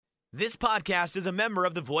This podcast is a member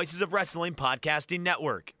of the Voices of Wrestling Podcasting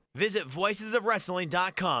Network. Visit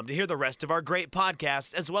voicesofwrestling.com to hear the rest of our great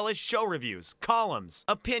podcasts, as well as show reviews, columns,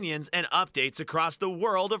 opinions, and updates across the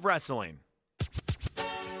world of wrestling.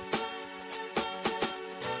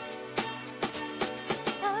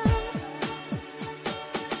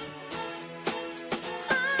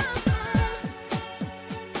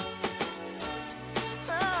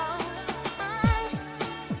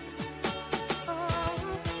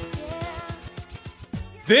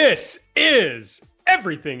 This is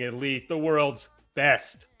Everything Elite, the world's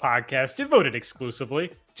best podcast devoted exclusively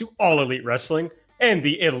to all elite wrestling and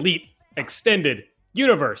the elite extended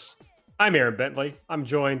universe. I'm Aaron Bentley. I'm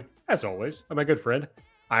joined, as always, by my good friend,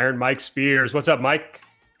 Iron Mike Spears. What's up, Mike?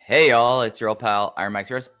 Hey, y'all. It's your old pal, Iron Mike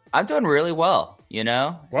Spears. I'm doing really well, you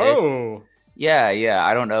know? Whoa. Yeah.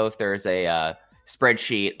 I don't know if there's a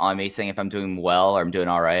spreadsheet on me saying if I'm doing well or I'm doing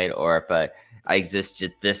all right, or if I exist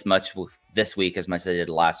just this much this week as much as I did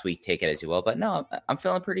last week. Take it as you will, but no, I'm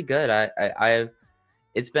feeling pretty good.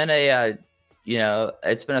 It's been a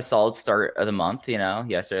solid start of the month. You know,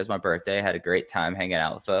 yesterday was my birthday. I had a great time hanging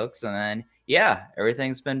out with folks, and then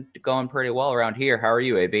everything's been going pretty well around here. How are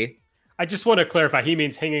you, AB? I just want to clarify. He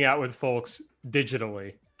means hanging out with folks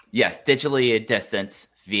digitally. Yes, digitally at distance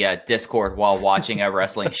via Discord while watching a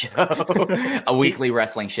wrestling show, a weekly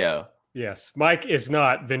wrestling show. Yes, Mike is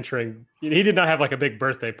not venturing. He did not have like a big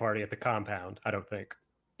birthday party at the compound, I don't think.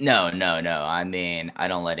 No. I mean, I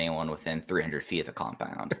don't let anyone within 300 feet of the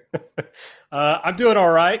compound. I'm doing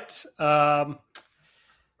all right. I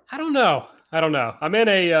don't know. I'm in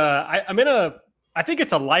I think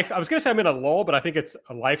it's a life. I was going to say I'm in a lull, but I think it's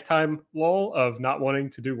a lifetime lull of not wanting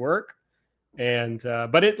to do work. And,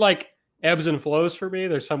 but it like ebbs and flows for me.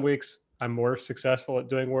 There's some weeks I'm more successful at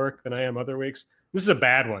doing work than I am other weeks. This is a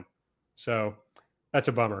bad one. So that's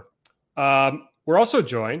a bummer. We're also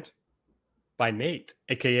joined by Nate,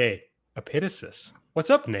 a.k.a. Epitasis.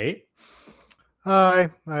 What's up, Nate?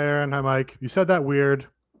 Hi, Aaron. Hi, Mike. You said that weird,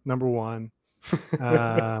 number one.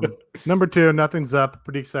 Number two, nothing's up.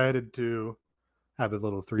 Pretty excited to have a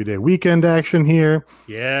little 3-day weekend action here.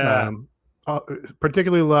 Yeah.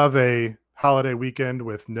 Particularly love a holiday weekend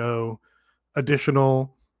with no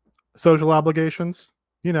additional social obligations.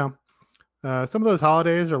 You know, some of those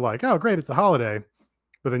holidays are like, oh, great, it's a holiday.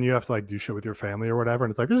 But then you have to like do shit with your family or whatever.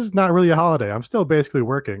 And it's like, this is not really a holiday. I'm still basically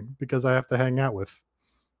working because I have to hang out with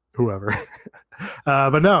whoever.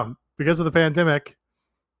 But no, because of the pandemic,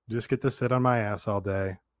 just get to sit on my ass all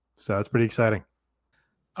day. So it's pretty exciting.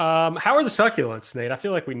 How are the succulents, Nate? I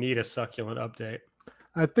feel like we need a succulent update.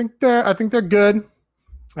 I think they're good.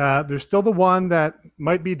 There's still the one that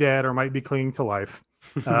might be dead or might be clinging to life.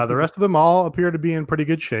 The rest of them all appear to be in pretty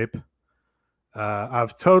good shape.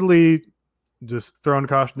 I've totally just thrown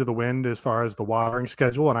caution to the wind as far as the watering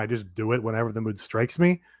schedule, and I just do it whenever the mood strikes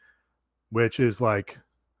me, which is like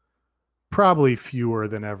probably fewer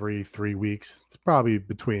than every 3 weeks. It's probably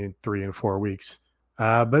between 3 and 4 weeks,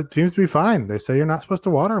 but it seems to be fine. They say you're not supposed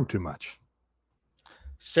to water them too much.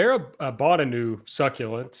 Sarah bought a new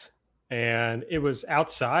succulent, and it was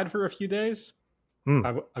outside for a few days.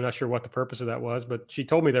 I'm not sure what the purpose of that was, but she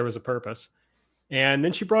told me there was a purpose. And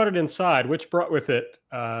then she brought it inside, which brought with it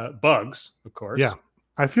bugs, of course. Yeah.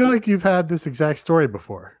 I feel like you've had this exact story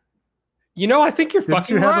before. You know, I think you're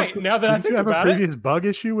fucking right. Now that I think about it. Did you have a previous bug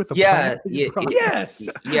issue with the plant? Yes.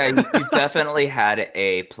 Yeah, you've definitely had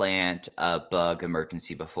a plant bug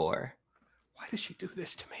emergency before. Why does she do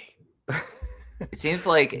this to me? It seems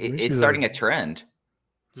like it's starting a trend.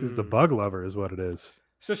 She's the bug lover is what it is.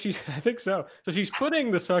 So I think so. So she's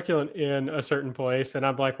putting the succulent in a certain place, and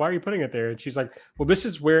I'm like, why are you putting it there? And she's like, well, this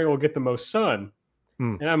is where it will get the most sun.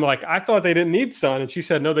 And I'm like, I thought they didn't need sun. And she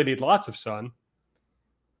said, no, they need lots of sun.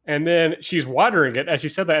 And then she's watering it as she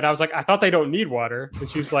said that. And I was like, I thought they don't need water. And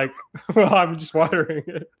she's like, well, I'm just watering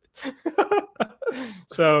it.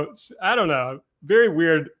 So I don't know. Very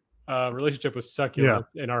weird relationship with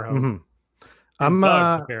succulents in our home. Mm-hmm.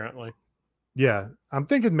 Bugs, apparently. Yeah. I'm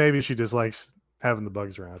thinking maybe she just likes having the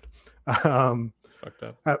bugs around. Fucked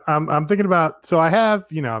up. I'm thinking about, so I have,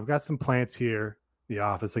 I've got some plants here in the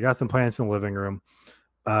office. I got some plants in the living room.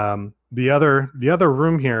 The other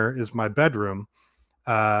room here is my bedroom.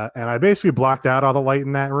 And I basically blocked out all the light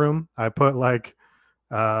in that room. I put like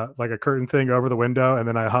a curtain thing over the window, and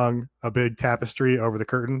then I hung a big tapestry over the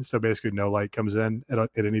curtain. So basically no light comes in at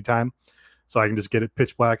any time. So I can just get it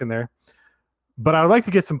pitch black in there. But I would like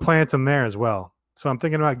to get some plants in there as well. So I'm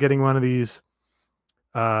thinking about getting one of these,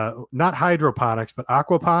 not hydroponics, but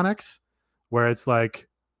aquaponics, where it's like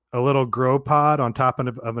a little grow pod on top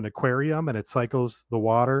of an aquarium, and it cycles the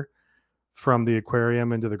water from the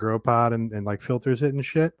aquarium into the grow pod and like filters it and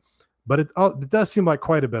shit. but it does seem like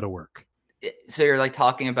quite a bit of work. So you're like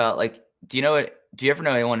talking about like, do you ever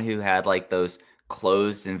know anyone who had like those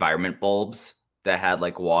closed environment bulbs that had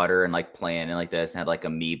like water and like plant and like this and had like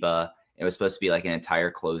amoeba? It was supposed to be like an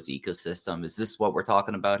entire closed ecosystem. Is this what we're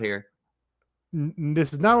talking about here?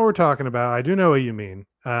 This is not what we're talking about. I do know what you mean.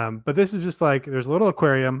 But this is just like, there's a little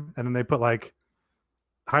aquarium and then they put like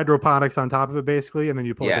hydroponics on top of it basically. And then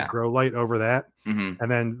you put like a grow light over that. Mm-hmm.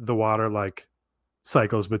 And then the water like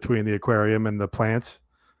cycles between the aquarium and the plants.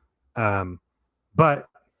 But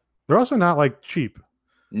they're also not like cheap.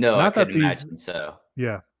 No, not I could imagine so.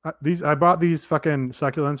 Yeah. I bought these fucking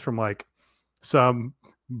succulents from like some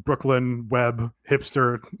Brooklyn web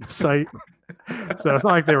hipster site. So it's not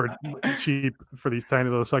like they were cheap for these tiny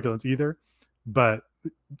little succulents either. But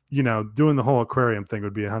doing the whole aquarium thing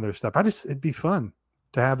would be another step. It'd be fun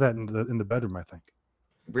to have that in the bedroom, I think.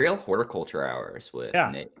 Real horticulture hours with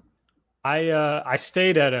Nate. I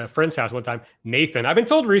stayed at a friend's house one time. Nathan. I've been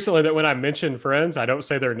told recently that when I mention friends, I don't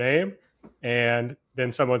say their name. And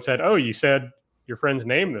then someone said, "Oh, you said your friend's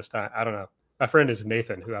name this time." I don't know. My friend is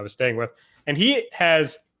Nathan, who I was staying with. And he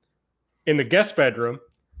has, in the guest bedroom,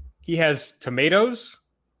 he has tomatoes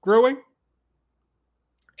growing.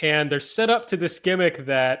 And they're set up to this gimmick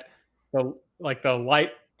that the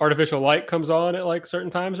artificial light comes on at like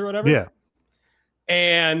certain times or whatever. Yeah.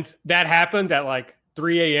 And that happened at like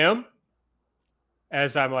 3 a.m.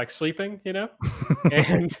 as I'm like sleeping, and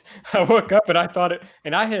I woke up and I thought it,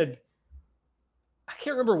 and I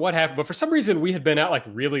can't remember what happened, but for some reason we had been out like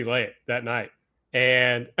really late that night.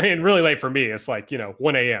 And I mean, really late for me, it's like,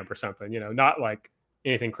 1 a.m. or something, not like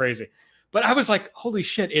anything crazy. But I was like, holy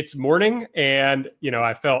shit, it's morning. And,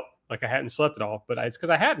 I felt like I hadn't slept at all, but it's because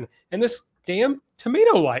I hadn't. And this damn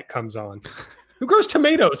tomato light comes on. Who grows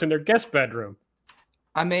tomatoes in their guest bedroom?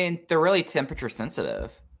 I mean, they're really temperature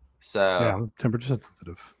sensitive. So yeah, temperature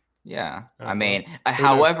sensitive. Yeah. I mean,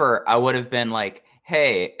 however, I would have been like,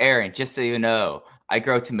 hey, Aaron, just so you know, I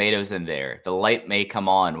grow tomatoes in there. The light may come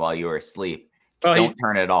on while you are asleep. Well, don't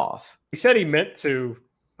turn it off. He said he meant to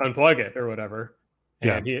unplug it or whatever.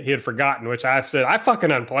 And he had forgotten, which I said, I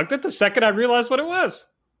fucking unplugged it the second I realized what it was.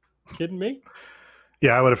 Kidding me?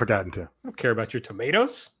 Yeah, I would have forgotten too. I don't care about your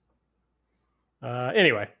tomatoes.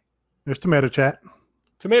 Anyway. There's tomato chat.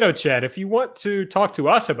 Tomato chat. If you want to talk to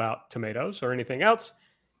us about tomatoes or anything else,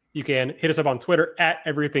 you can hit us up on Twitter at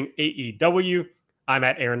everythingaew. I'm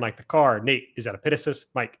at Aaron Like the Car. Nate is at Epitasis.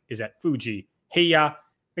 Mike is at Fuji. Hey, ya.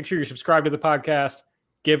 Make sure you're subscribed to the podcast.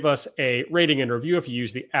 Give us a rating and review if you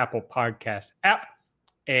use the Apple Podcast app.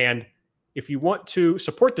 And if you want to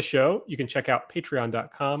support the show, you can check out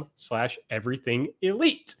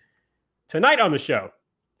patreon.com/everythingelite. Tonight on the show,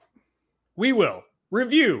 we will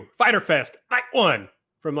review Fyter Fest Night 1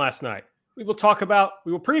 from last night. We will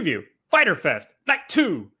preview Fyter Fest Night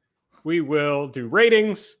 2. We will do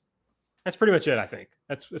ratings. That's pretty much it, I think.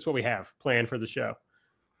 That's what we have planned for the show.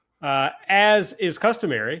 As is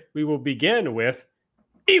customary, we will begin with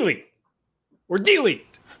Elite or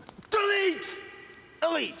Delete. Delete!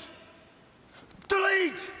 Elite!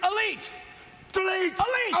 Delete! Elite! Delete!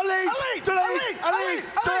 Elite! Elite! Delete! Elite! Delete!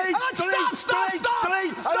 Delete!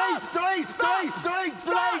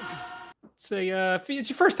 If it's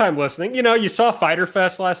your first time listening, you saw Fyter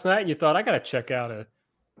Fest last night and you thought, I got to check out a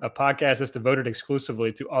podcast that's devoted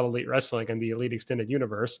exclusively to All Elite Wrestling and the Elite Extended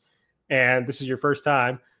Universe. And this is your first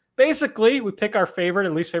time. Basically, we pick our favorite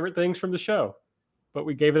and least favorite things from the show, but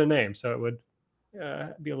we gave it a name, so it would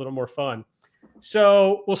be a little more fun.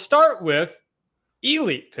 So we'll start with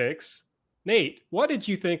Elite picks. Nate, what did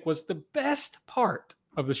you think was the best part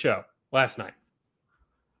of the show last night?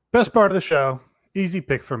 Best part of the show, easy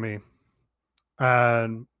pick for me.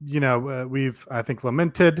 We've, I think,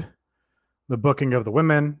 lamented the booking of the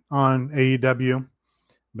women on AEW.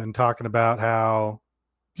 Been talking about how,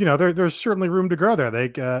 there's certainly room to grow there.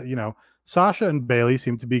 They, Sasha and Bayley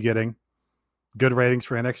seem to be getting good ratings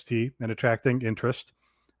for NXT and attracting interest.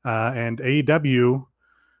 And AEW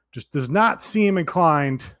just does not seem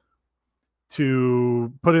inclined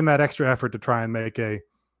to put in that extra effort to try and make a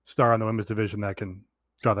star in the women's division that can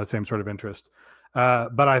draw that same sort of interest.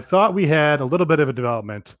 But I thought we had a little bit of a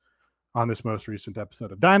development on this most recent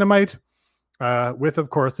episode of Dynamite with, of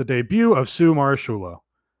course, the debut of Sue Marshulo,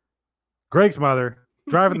 Greg's mother,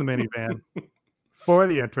 driving the minivan for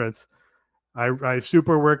the entrance. I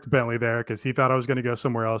super worked Bentley there because he thought I was going to go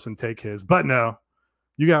somewhere else and take his, but no,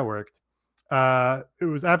 you got worked. It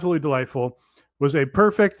was absolutely delightful. Was a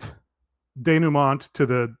perfect denouement to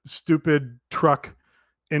the stupid truck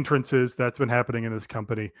entrances that's been happening in this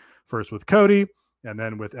company. First with Cody, and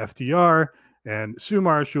then with FTR, and Sue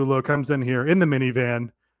Marshulo comes in here in the minivan,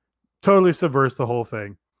 totally subverts the whole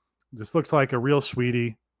thing. Just looks like a real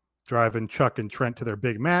sweetie driving Chuck and Trent to their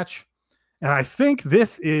big match. And I think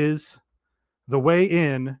this is the way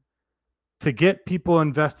in to get people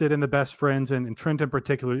invested in the best friends and Trent in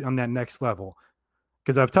particular on that next level.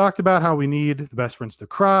 Because I've talked about how we need the best friends to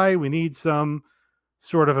cry. We need some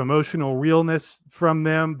sort of emotional realness from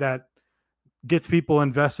them that gets people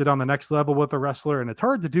invested on the next level with a wrestler. And it's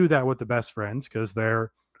hard to do that with the best friends because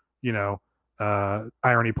they're,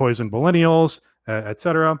 irony poison millennials,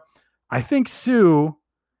 etc. I think Sue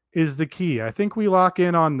is the key. I think we lock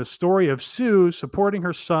in on the story of Sue supporting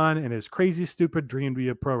her son in his crazy, stupid dream to be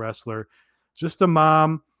a pro wrestler. Just a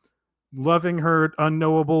mom loving her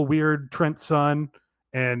unknowable, weird Trent son.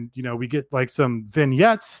 And, we get like some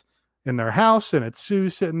vignettes in their house, and it's Sue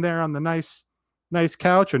sitting there on the nice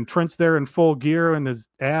couch, and Trent's there in full gear and his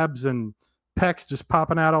abs and pecs just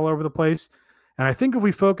popping out all over the place. And I think if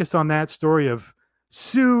we focus on that story of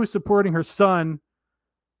Sue supporting her son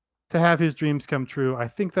to have his dreams come true, I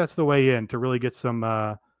think that's the way in to really get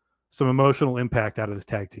some emotional impact out of this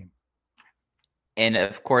tag team. And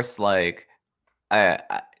of course, like,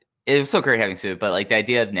 it was so great having Sue, but like the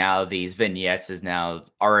idea of now these vignettes is now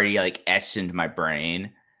already like etched into my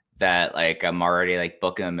brain that like I'm already like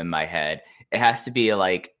booking them in my head. It has to be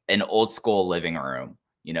like an old school living room.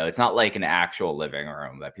 It's not like an actual living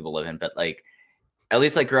room that people live in, but like at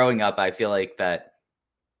least like growing up, I feel like that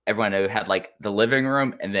everyone had like the living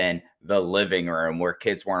room and then the living room where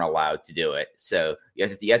kids weren't allowed to do it. So you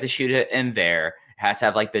have to shoot it in there. It has to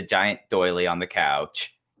have like the giant doily on the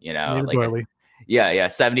couch, like doily. Yeah,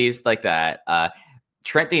 70s like that.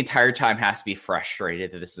 Trent the entire time has to be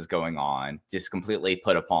frustrated that this is going on, just completely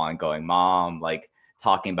put upon, going, Mom, like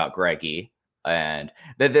talking about Greggy. And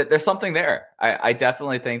there's something there. I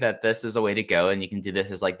definitely think that this is a way to go, and you can do this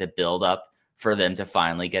as like the build up for them to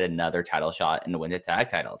finally get another title shot and to win the tag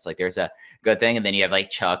titles. Like there's a good thing. And then you have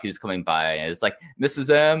like Chuck who's coming by and it's like,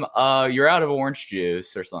 Mrs. M, you're out of orange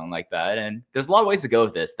juice or something like that. And there's a lot of ways to go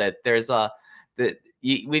with this, that there's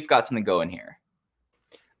we've got something going here.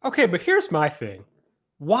 Okay, but here's my thing.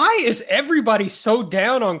 Why is everybody so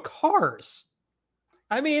down on cars?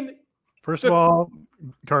 I mean, first of all,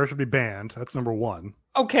 cars should be banned. That's number one.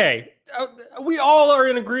 Okay, we all are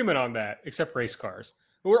in agreement on that, except race cars.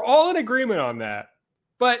 We're all in agreement on that.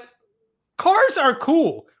 But cars are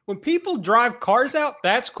cool. When people drive cars out,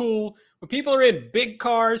 that's cool. When people are in big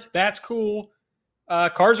cars, that's cool.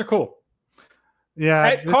 Cars are cool.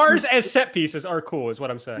 Yeah. Cars as set pieces are cool, is what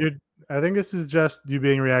I'm saying. I think this is just you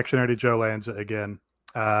being reactionary to Joe Lanza again.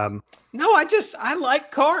 No, I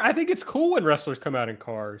like car. I think it's cool when wrestlers come out in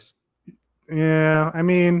cars. Yeah, I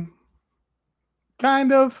mean,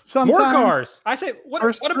 kind of. Sometimes more cars. I say, what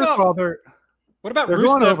about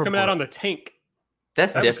Rusev coming out on the tank?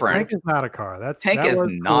 That's different. Tank is not a car. Tank is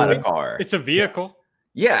not a car. It's a vehicle.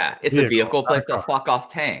 Yeah, it's a vehicle, but it's a fuck off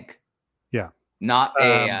tank. Yeah, not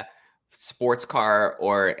a sports car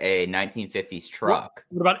or a 1950s truck.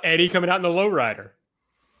 What about Eddie coming out in the lowrider?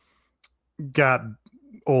 Got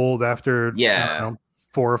old after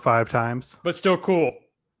 4 or 5 times, but still cool.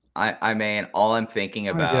 I mean, all I'm thinking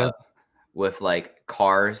about with like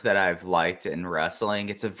cars that I've liked in wrestling,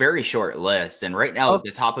 it's a very short list, and right now at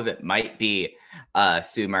the top of it might be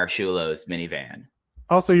Sue Marsciulo's minivan.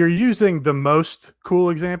 Also, you're using the most cool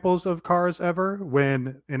examples of cars ever,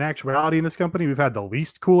 when in actuality in this company, we've had the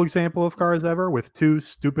least cool example of cars ever with 2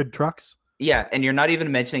 stupid trucks. Yeah, and you're not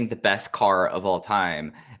even mentioning the best car of all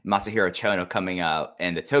time, Masahiro Chono, coming out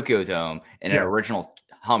in the Tokyo Dome in an original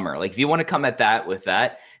Hummer. Like, if you want to come at that with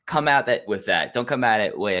that, come at that with that. Don't come at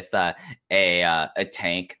it with a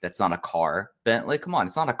tank that's not a car. Bentley, come on,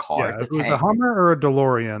 it's not a car. Yeah, if it's a Hummer or a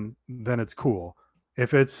DeLorean, then it's cool.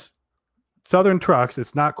 If it's Southern Trucks,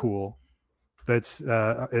 it's not cool. It's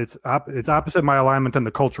opposite my alignment in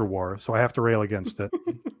the culture war, so I have to rail against it.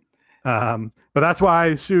 But that's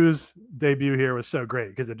why Sue's debut here was so great,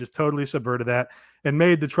 because it just totally subverted that and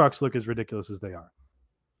made the trucks look as ridiculous as they are.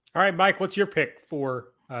 All right, Mike, what's your pick for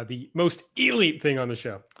the most elite thing on the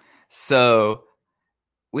show? So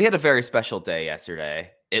we had a very special day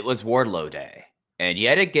yesterday. It was Wardlow Day. And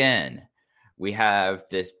yet again, we have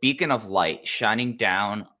this beacon of light shining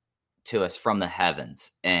down to us from the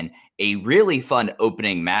heavens, and a really fun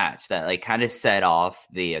opening match that like kind of set off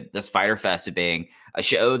this Fyter Fest of being a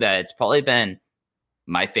show that it's probably been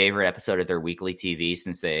my favorite episode of their weekly TV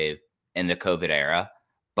since they've in the COVID era.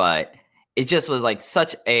 But it just was like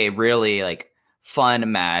such a really like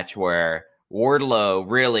fun match where Wardlow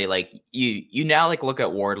really like you now like look at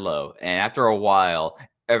Wardlow, and after a while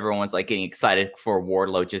everyone's like getting excited for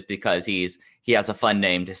Wardlow just because he has a fun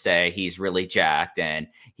name to say. He's really jacked and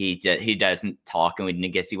he doesn't talk, and we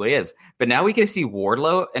didn't get to see what he is. But now we get to see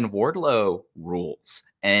Wardlow, and Wardlow rules.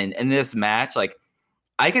 And in this match, like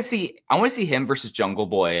I want to see him versus Jungle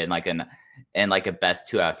Boy in like a best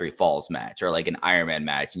 2 out of 3 falls match, or like an Iron Man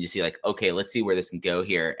match, and you see like, okay, let's see where this can go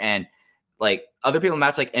here. And like other people in the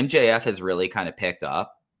match, like MJF has really kind of picked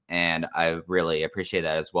up, and I really appreciate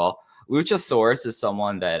that as well. Luchasaurus is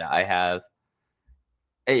someone that I have.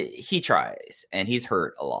 He tries, and he's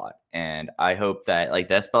hurt a lot, and I hope that like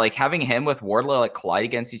this, but like having him with Wardlow like collide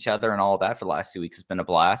against each other and all that for the last 2 weeks has been a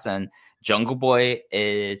blast. And Jungle Boy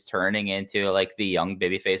is turning into like the young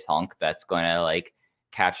babyface hunk that's going to like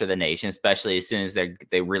capture the nation, especially as soon as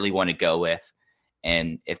they really want to go with.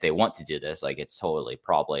 And if they want to do this, like it's totally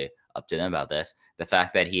probably up to them about this. The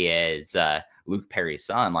fact that he is Luke Perry's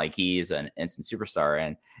son, like he's an instant superstar,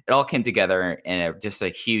 and it all came together in just a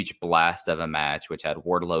huge blast of a match, which had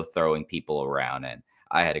Wardlow throwing people around, and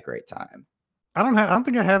I had a great time. I don't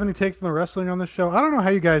think I have any takes on the wrestling on this show. I don't know how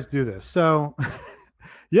you guys do this. So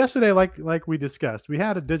yesterday, like we discussed, we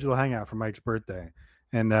had a digital hangout for Mike's birthday,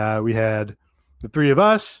 and we had the 3 of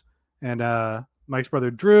us and Mike's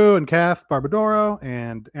brother Drew and Kath Barbadoro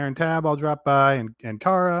and Aaron Tabb all dropped by, and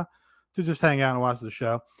Kara, to just hang out and watch the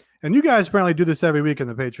show. And you guys apparently do this every week in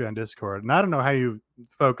the Patreon Discord. And I don't know how you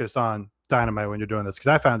focus on Dynamite when you're doing this, because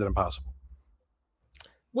I found it impossible.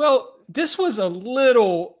 Well, this was a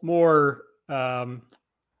little more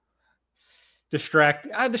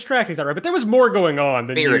distracting. Distracting is not right, but there was more going on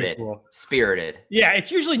than usual. Spirited. Yeah,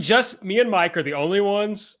 it's usually just me and Mike are the only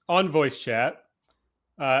ones on voice chat.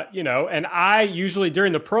 And I usually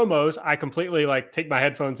during the promos, I completely like take my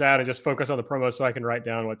headphones out and just focus on the promos so I can write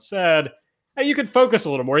down what's said. And you can focus a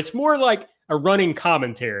little more. It's more like a running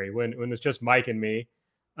commentary when it's just Mike and me,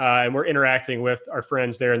 and we're interacting with our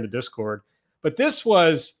friends there in the Discord. But this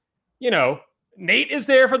was, Nate is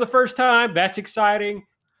there for the first time. That's exciting.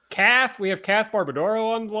 We have Kath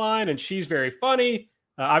Barbadoro on the line, and she's very funny.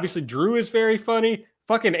 Obviously, Drew is very funny.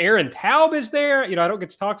 Fucking Aaron Taub is there. I don't get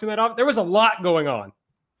to talk to him that often. There was a lot going on.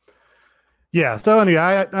 Yeah. So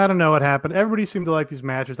anyway, I don't know what happened. Everybody seemed to like these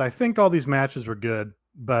matches. I think all these matches were good,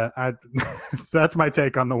 but so that's my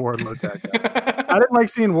take on the Wardlow tag. I didn't like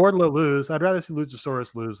seeing Wardlow lose. I'd rather see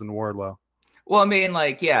Luchasaurus lose than Wardlow. Well, I mean,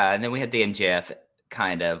 like, yeah, and then we had the MJF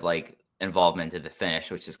kind of like involvement in the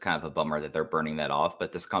finish, which is kind of a bummer that they're burning that off.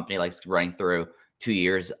 But this company likes running through 2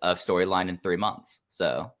 years of storyline in 3 months.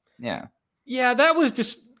 So, yeah. Yeah, that was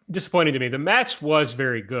just disappointing to me. The match was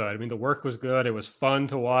very good. I mean, the work was good. It was fun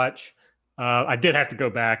to watch. I did have to go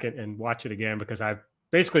back and watch it again because I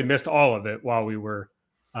basically missed all of it while we were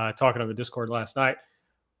talking on the Discord last night.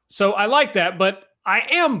 So I like that, but I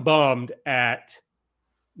am bummed at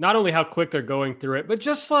not only how quick they're going through it, but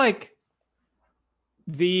just like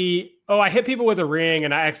I hit people with a ring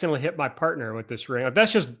and I accidentally hit my partner with this ring.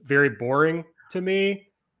 That's just very boring to me.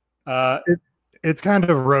 It's kind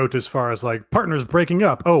of rote as far as like partners breaking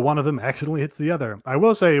up. Oh, one of them accidentally hits the other. I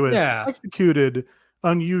will say it was executed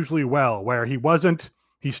unusually well, where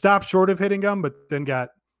he stopped short of hitting him, but then got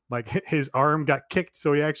like his arm got kicked,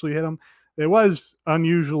 so he actually hit him. It was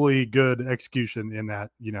unusually good execution in that,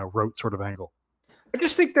 rote sort of angle. I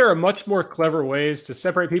just think there are much more clever ways to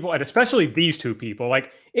separate people, and especially these two people.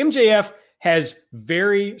 Like MJF has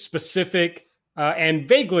very specific and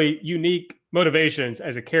vaguely unique motivations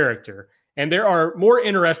as a character. And there are more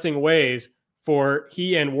interesting ways for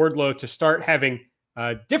he and Wardlow to start having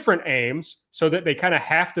different aims so that they kind of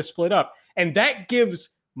have to split up. And that gives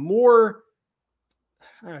more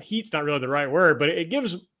heat's not really the right word, but it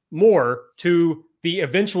gives more to the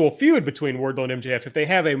eventual feud between Wardlow and MJF if they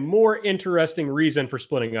have a more interesting reason for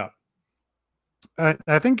splitting up.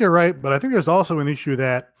 I think you're right, but I think there's also an issue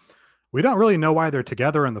that we don't really know why they're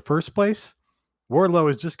together in the first place. Wardlow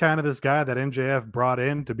is just kind of this guy that MJF brought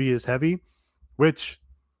in to be his heavy, which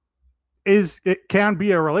it can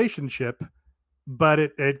be a relationship, but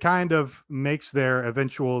it kind of makes their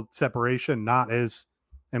eventual separation not as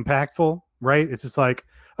impactful, right? It's just like,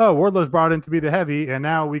 oh, Wardlow's brought in to be the heavy, and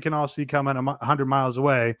now we can all see coming 100 miles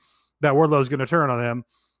away that Wardlow's going to turn on him.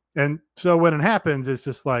 And so when it happens, it's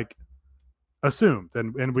just like assumed,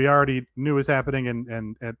 and we already knew it was happening,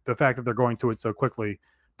 and the fact that they're going to it so quickly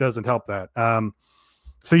doesn't help that.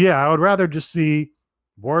 So yeah, I would rather just see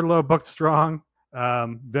Wardlow booked strong,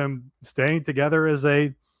 them staying together as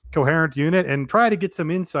a coherent unit, and try to get some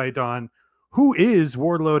insight on who is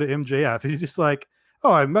Wardlow to MJF. He's just like,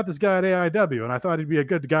 oh, I met this guy at AIW and I thought he'd be a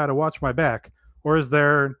good guy to watch my back. Or is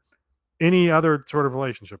there any other sort of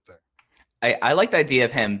relationship there? I like the idea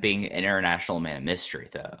of him being an international man of mystery,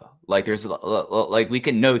 though. Like, there's like we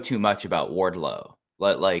can know too much about Wardlow.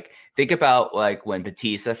 Like, think about like when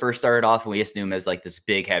Batista first started off, and we just knew him as like this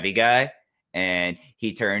big heavy guy, and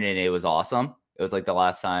he turned and it was awesome. It was like the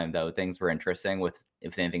last time though things were interesting with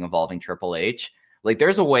if anything involving Triple H. Like,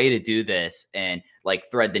 there's a way to do this and like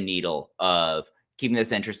thread the needle of keeping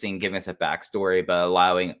this interesting, giving us a backstory, but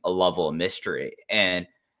allowing a level of mystery. And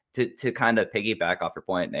to kind of piggyback off your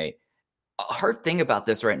point, Nate, a hard thing about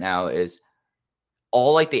this right now is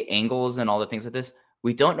all like the angles and all the things like this,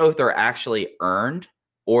 we don't know if they're actually earned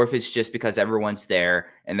or if it's just because everyone's there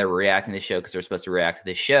and they're reacting to the show because they're supposed to react to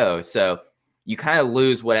the show. So you kind of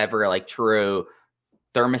lose whatever like true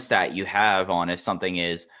thermostat you have on if something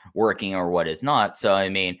is working or what is not. So, I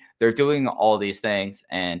mean, they're doing all these things.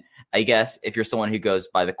 And I guess if you're someone who goes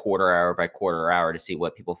by the quarter hour to see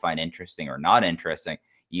what people find interesting or not interesting,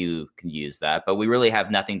 you can use that. But we really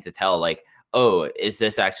have nothing to tell. Like, oh, is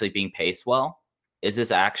this actually being paced well? Is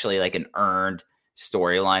this actually like an earned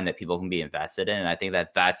storyline that people can be invested in? And I think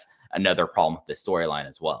that that's another problem with the storyline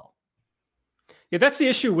as well. Yeah, that's the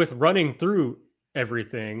issue with running through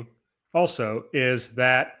everything also, is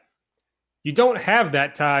that you don't have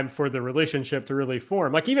that time for the relationship to really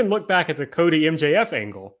form. Like, even look back at the Cody MJF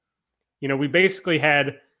angle. You know, we basically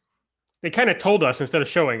had, they kind of told us instead of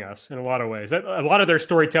showing us in a lot of ways. That a lot of their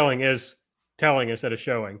storytelling is telling instead of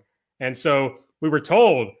showing. And so we were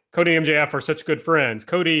told Cody and MJF are such good friends.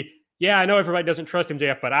 Cody, yeah, I know everybody doesn't trust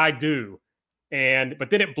MJF, but I do. But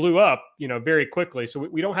then it blew up, you know, very quickly. So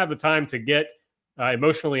we don't have the time to get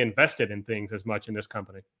emotionally invested in things as much in this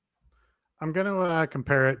company. I'm going to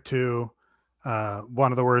compare it to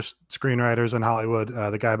one of the worst screenwriters in Hollywood,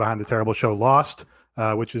 the guy behind the terrible show Lost,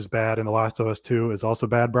 which is bad, and The Last of Us 2 is also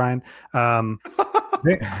bad, Brian. Damon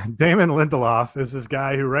Lindelof is this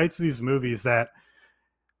guy who writes these movies that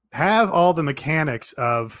have all the mechanics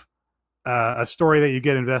of a story that you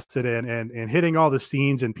get invested in and hitting all the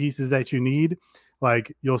scenes and pieces that you need.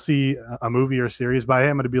 Like, you'll see a movie or series by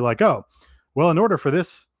him and it'd be like, oh, well, in order for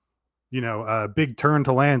this, you know, big turn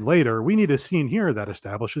to land later, we need a scene here that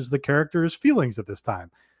establishes the character's feelings at this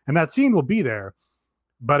time. And that scene will be there,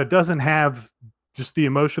 but it doesn't have just the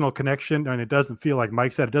emotional connection. And it doesn't feel, like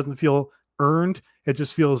Mike said, it doesn't feel earned. It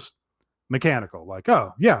just feels mechanical. Like,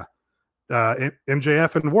 oh yeah,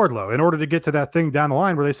 MJF and Wardlow, in order to get to that thing down the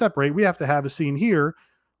line where they separate, we have to have a scene here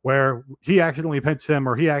where he accidentally pets him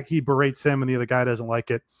or he berates him and the other guy doesn't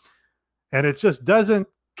like it. And it just doesn't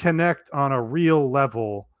connect on a real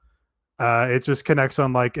level. It just connects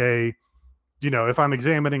on like a, you know, if I'm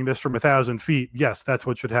examining this from 1,000 feet, yes, that's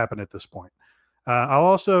what should happen at this point. I'll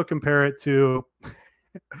also compare it to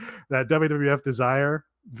that WWF Desire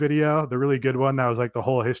video, the really good one that was like the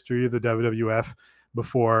whole history of the WWF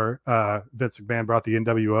before Vince McMahon brought the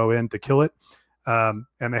NWO in to kill it. And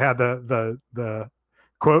they had the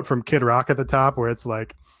quote from Kid Rock at the top where it's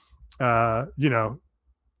like, you know,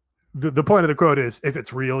 the point of the quote is, if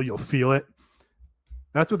it's real, you'll feel it.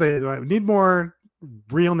 That's what they need, more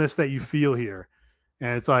realness that you feel here.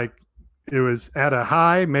 And it's like, it was at a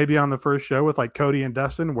high, maybe on the first show with like Cody and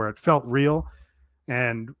Dustin, where it felt real.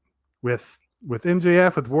 And with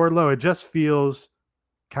MJF, with Wardlow, it just feels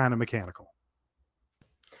kind of mechanical.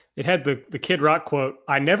 It had the Kid Rock quote,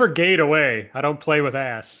 "I never gate away. I don't play with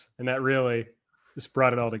ass." And that really just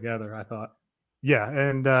brought it all together, I thought. Yeah.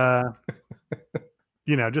 And,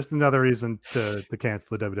 you know, just another reason to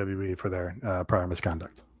cancel the WWE for their prior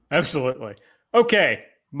misconduct. Absolutely. Okay.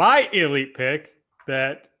 My elite pick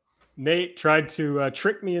that Nate tried to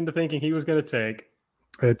trick me into thinking he was going to take.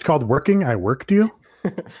 It's called Working. I Worked You.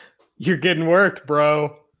 You're getting worked,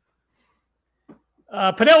 bro.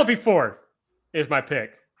 Penelope Ford is my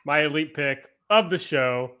pick. My elite pick of the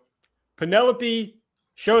show. Penelope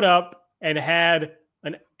showed up and had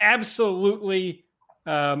an absolutely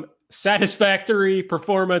satisfactory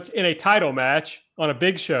performance in a title match on a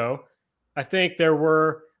big show. I think there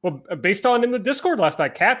were, well, based on in the Discord last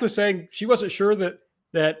night, Kath was saying she wasn't sure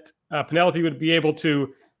that Penelope would be able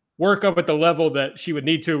to work up at the level that she would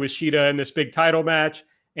need to with Shida in this big title match.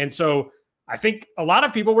 And so I think a lot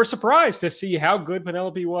of people were surprised to see how good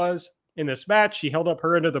Penelope was in this match. She held up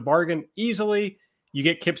her end of the bargain easily. You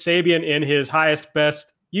get Kip Sabian in his highest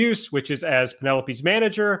best use, which is as Penelope's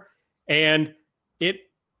manager. And it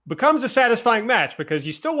becomes a satisfying match because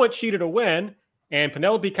you still want Shida to win. And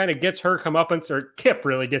Penelope kind of gets her comeuppance, or Kip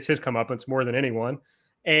really gets his comeuppance more than anyone.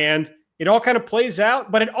 And it all kind of plays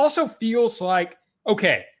out, but it also feels like,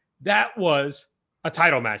 okay, that was a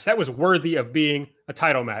title match. That was worthy of being a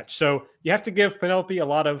title match. So you have to give Penelope a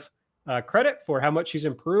lot of credit for how much she's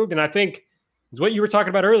improved. And I think it's what you were talking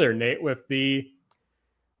about earlier, Nate, with the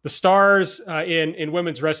the stars in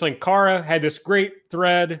women's wrestling. Cara had this great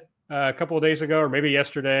thread a couple of days ago, or maybe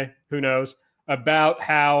yesterday, who knows, about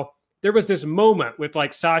how there was this moment with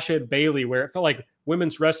like Sasha and Bayley where it felt like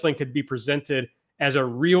women's wrestling could be presented as a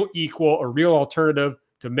real equal, a real alternative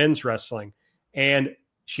to men's wrestling. And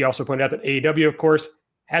she also pointed out that AEW, of course,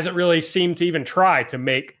 hasn't really seemed to even try to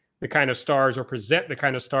make the kind of stars or present the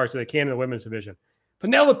kind of stars that they can in the women's division.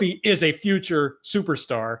 Penelope is a future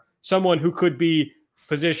superstar, someone who could be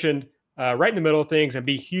positioned right in the middle of things and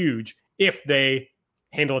be huge if they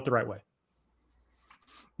handle it the right way.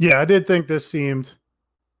 Yeah, I did think this seemed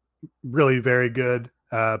really very good.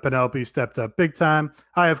 Penelope stepped up big time.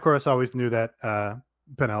 I, of course, always knew that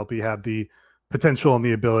Penelope had the potential and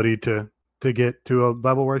the ability to get to a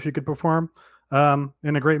level where she could perform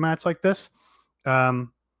in a great match like this. So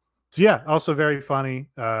yeah, also very funny.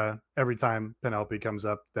 Every time Penelope comes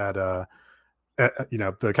up, that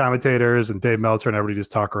the commentators and Dave Meltzer and everybody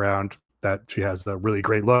just talk around that she has a really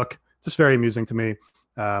great look. Just very amusing to me.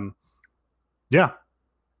 Yeah,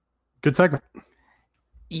 good segment.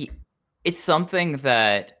 It's something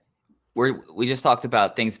that we just talked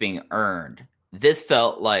about things being earned. This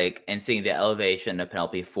felt like, and seeing the elevation of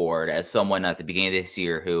Penelope Ford as someone at the beginning of this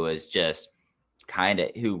year who was just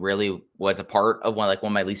who really was a part of one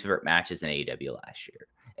of my least favorite matches in AEW last year,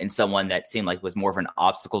 and someone that seemed like was more of an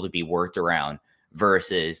obstacle to be worked around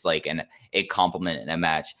versus like a compliment in a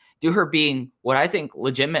match, to her being what I think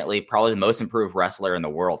legitimately probably the most improved wrestler in the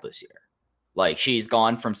world this year. Like, she's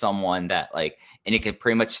gone from someone that like, and it could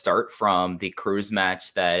pretty much start from the Cruise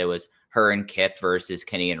match that it was her and Kip versus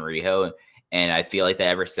Kenny and Riho. And I feel like that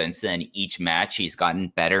ever since then, each match she's gotten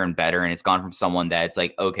better and better. And it's gone from someone that's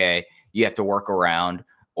like, okay, you have to work around,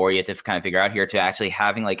 or you have to kind of figure out here, to actually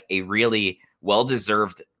having like a really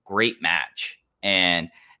well-deserved great match. And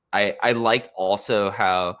I liked also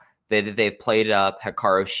how they've played up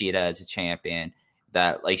Hikaru Shida as a champion,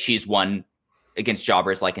 that like she's won against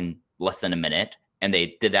jobbers like in less than a minute. And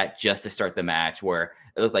they did that just to start the match, where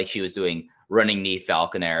it looked like she was doing running knee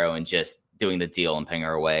Falcon Arrow and just doing the deal and putting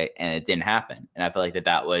her away, and it didn't happen. And I feel like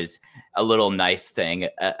that was a little nice thing,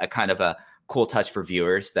 a kind of a cool touch for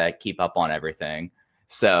viewers that keep up on everything.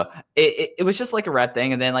 So it was just like a rad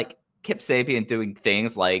thing. And then like Kip Sabian doing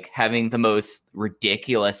things like having the most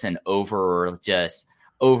ridiculous and overwrought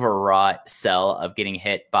sell of getting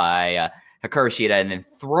hit by Hikaru Shida, and then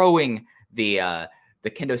throwing the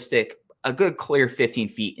kendo stick a good clear 15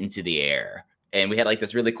 feet into the air. And we had like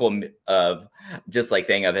this really cool of just like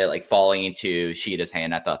thing of it like falling into Shida's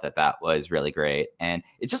hand. I thought that was really great. And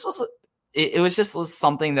it just was, it was just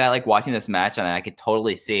something that like watching this match, and I could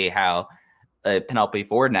totally see how Penelope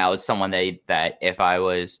Ford now is someone that if I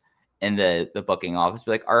was in the booking office,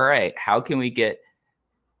 be like, all right, how can we get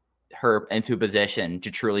her into a position to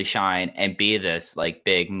truly shine and be this like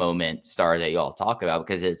big moment star that you all talk about,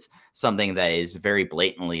 because it's something that is very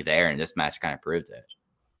blatantly there, and this match kind of proved it.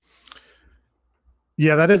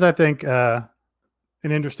 Yeah, that is, I think, an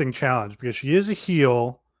interesting challenge, because she is a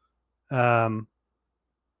heel, and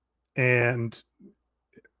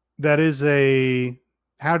that is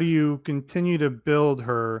how do you continue to build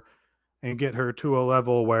her and get her to a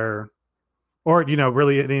level where, or,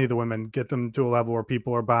 really any of the women, get them to a level where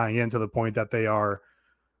people are buying into the point that they are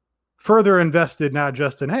further invested, not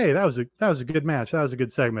just in, hey, that was a good match, that was a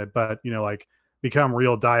good segment, but, like become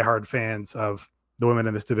real diehard fans of the women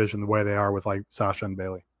in this division the way they are with like Sasha and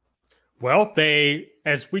Bayley. Well, they,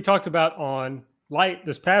 as we talked about on Light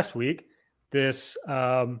this past week, this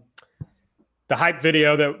the hype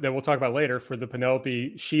video that we'll talk about later for the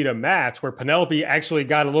Penelope Shida match, where Penelope actually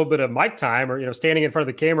got a little bit of mic time, or standing in front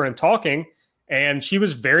of the camera and talking, and she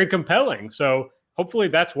was very compelling. So hopefully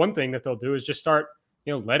that's one thing that they'll do, is just start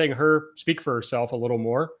letting her speak for herself a little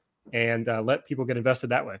more, and let people get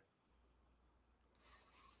invested that way.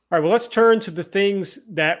 All right, well, let's turn to the things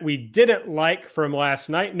that we didn't like from last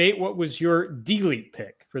night. Nate, what was your delete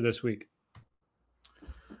pick for this week?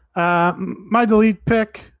 My delete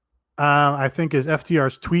pick, I think, is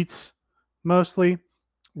FTR's tweets, mostly.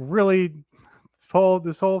 Really,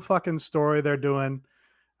 this whole fucking story they're doing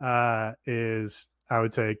is, I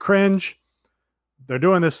would say, cringe. They're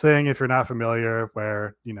doing this thing, if you're not familiar,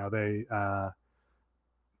 where, they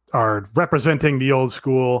are representing the old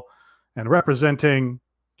school and representing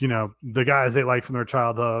the guys they like from their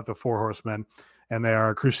childhood, the Four Horsemen, and they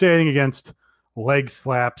are crusading against leg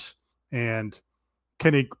slaps and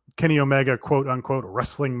Kenny Omega, quote unquote,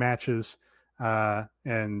 wrestling matches,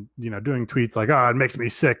 and doing tweets like, "Oh, it makes me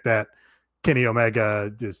sick that Kenny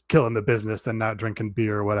Omega is killing the business and not drinking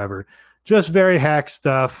beer or whatever." Just very hack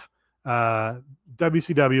stuff,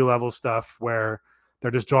 WCW level stuff, where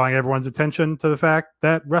they're just drawing everyone's attention to the fact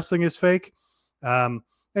that wrestling is fake. And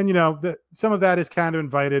some of that is kind of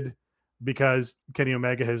invited because Kenny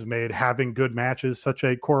Omega has made having good matches such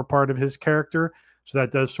a core part of his character. So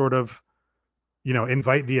that does sort of,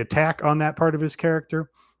 invite the attack on that part of his character.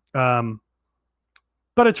 But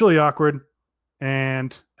it's really awkward.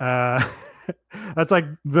 And that's like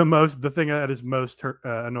the thing that is most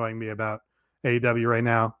annoying me about AEW right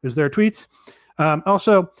now is their tweets.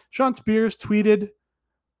 Also, Sean Spears tweeted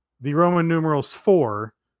the Roman numerals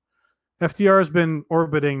 4. FTR has been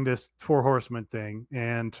orbiting this 4 horsemen thing,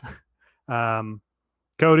 and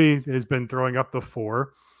Cody has been throwing up the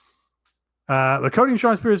 4. But Cody and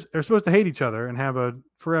Sean Spears are supposed to hate each other and have a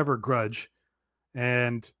forever grudge,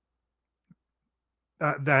 and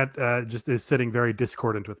that just is sitting very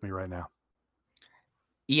discordant with me right now.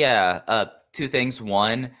 Yeah, 2 things.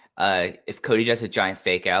 One, if Cody does a giant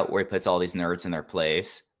fake out where he puts all these nerds in their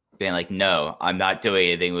place, being like, no, I'm not doing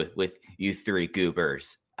anything with you 3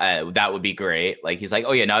 goobers. That would be great. Like, he's like,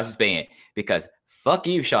 oh yeah, no, I was just being it because fuck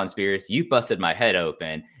you, Sean Spears. You busted my head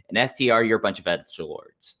open. And FTR, you're a bunch of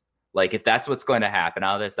edgelords. Like, if that's what's going to happen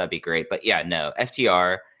out of this, that'd be great. But yeah, no,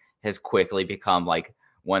 FTR has quickly become like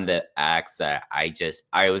one of the acts that I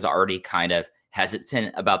was already kind of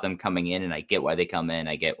hesitant about them coming in, and I get why they come in.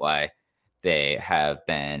 I get why they have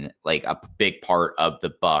been like a big part of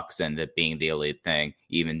the Bucks and the being the elite thing,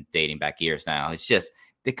 even dating back years now. It's just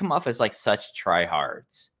they come off as like such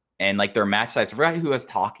tryhards, and like their match types. I forgot who I was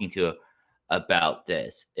talking to about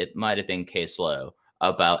this. It might have been Case Low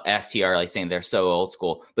about FTR, like saying they're so old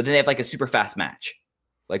school, but then they have like a super fast match.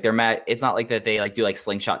 Like their match, it's not like that they like do like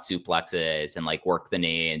slingshot suplexes and like work the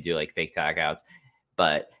knee and do like fake tag outs,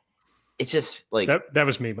 but it's just like that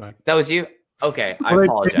was me, Mike. That was you. Okay, I well,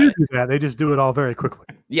 apologize. They do that. They just do it all very quickly.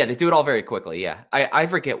 Yeah, they do it all very quickly. Yeah, I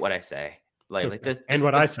forget what I say. Like this, and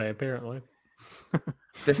what I say apparently.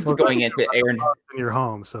 This is going into Aaron in your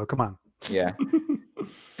home, so come on. Yeah,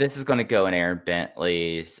 this is going to go in Aaron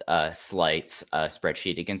Bentley's slights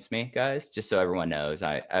spreadsheet against me, guys. Just so everyone knows,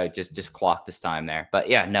 I just clocked this time there. But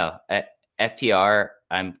yeah, no, at FTR,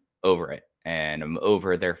 I'm over it, and I'm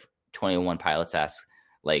over their 21 Pilots esque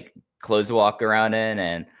like clothes to walk around in,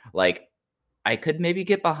 and like I could maybe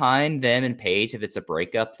get behind them and Paige if it's a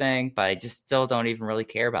breakup thing, but I just still don't even really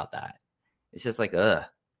care about that. It's just like, ugh.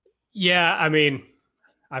 Yeah, I mean,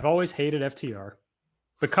 I've always hated FTR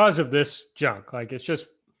because of this junk. Like, it's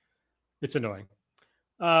annoying.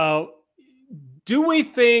 Do we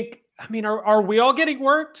think, I mean, are we all getting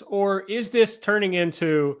worked, or is this turning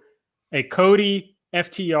into a Cody,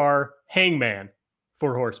 FTR, Hangman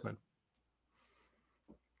for Horsemen?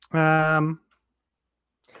 Hangman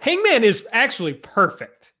is actually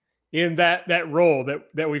perfect in that role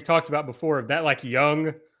that we've talked about before, of that like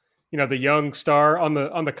young, the young star on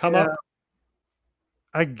the come up.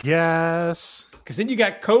 I guess because then you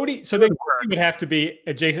got Cody, so then Cody would have to be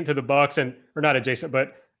adjacent to the Bucks, or not adjacent,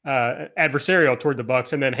 but adversarial toward the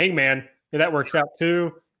Bucks, and then Hangman, if that works out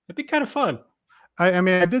too, it'd be kind of fun. I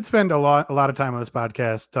mean, I did spend a lot of time on this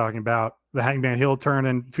podcast talking about the Hangman heel turn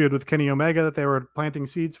and feud with Kenny Omega that they were planting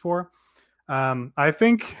seeds for. I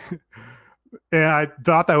think, and I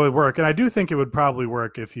thought that would work, and I do think it would probably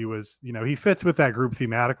work if he was, he fits with that group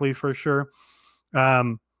thematically for sure.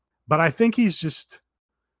 But I think he's just,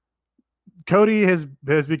 Cody has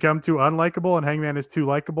become too unlikable, and Hangman is too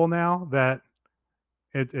likable now that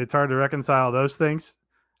it's hard to reconcile those things.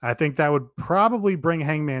 I think that would probably bring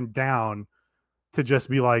Hangman down to just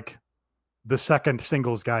be like the second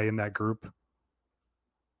singles guy in that group.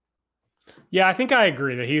 Yeah, I think I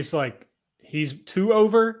agree that he's too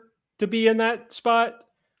over to be in that spot.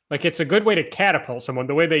 Like, it's a good way to catapult someone,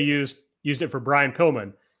 the way they used it for Brian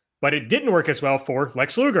Pillman, but it didn't work as well for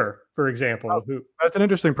Lex Luger, for example. That's an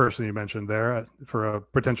interesting person you mentioned there for a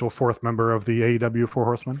potential 4th member of the AEW 4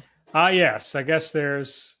 Horsemen. Yes. I guess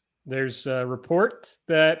there's a report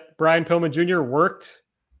that Brian Pillman Jr. worked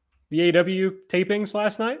the AEW tapings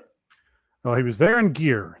last night. Well, he was there in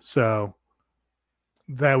gear, so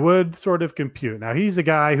that would sort of compute. Now, he's a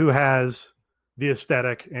guy who has the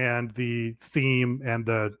aesthetic and the theme and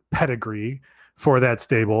the pedigree for that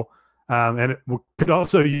stable. And it could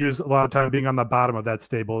also use a lot of time being on the bottom of that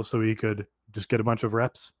stable so he could just get a bunch of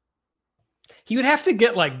reps. He would have to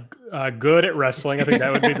get good at wrestling. I think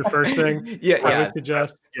that would be the first thing I would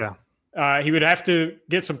suggest. Yeah. He would have to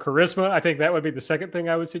get some charisma. I think that would be the second thing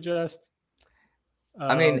I would suggest.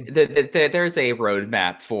 I mean, there's a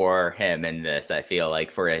roadmap for him in this, I feel like,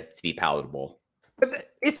 for it to be palatable.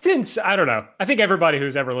 But I don't know. I think everybody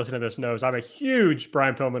who's ever listened to this knows I'm a huge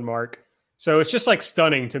Brian Pillman mark. So it's just like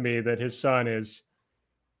stunning to me that his son is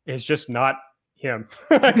just not, him,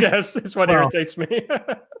 I guess, is what irritates me.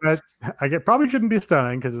 But probably shouldn't be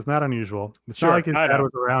stunning because it's not unusual. It's Sure, not like his I dad know.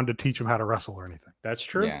 was around to teach him how to wrestle or anything. That's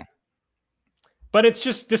true. Yeah. But it's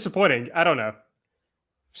just disappointing. I don't know.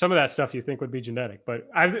 Some of that stuff you think would be genetic, but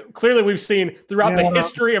clearly we've seen throughout the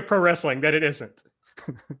history of pro wrestling that it isn't.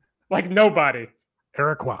 Like nobody.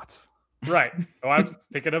 Eric Watts. Right. Oh, I was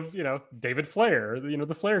thinking of, David Flair,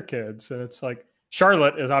 the Flair kids. And it's like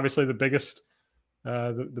Charlotte is obviously the biggest,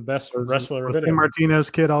 the best wrestler of it. San Martino's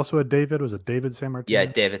kid also a David? Was it David San Martino? Yeah,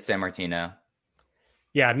 David San Martino.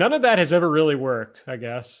 Yeah, none of that has ever really worked, I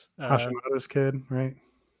guess. Hashimoto's kid, right?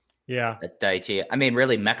 Yeah. Daichi. I mean,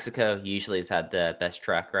 really, Mexico usually has had the best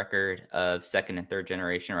track record of second and third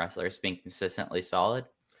generation wrestlers being consistently solid.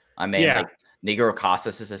 I mean, like Negro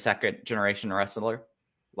Casas is a second generation wrestler.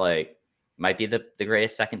 Like, might be the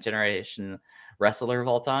greatest second generation wrestler of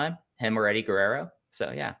all time. Him or Eddie Guerrero.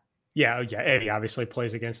 So, yeah. Yeah. Eddie obviously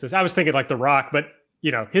plays against this. I was thinking like The Rock, but,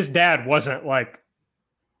 his dad wasn't like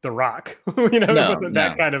The Rock.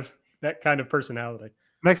 That kind of personality.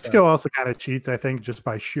 Mexico also kind of cheats, I think, just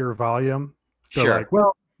by sheer volume. So Sure. like,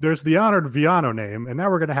 well, there's the honored Villano name, and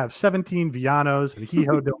now we're going to have 17 Villanos and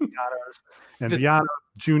Hijo de Villanos and Villano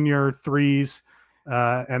Junior threes,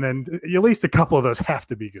 and then at least a couple of those have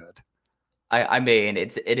to be good. I mean,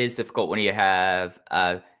 it is difficult when you have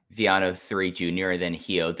Villano 3 Junior and then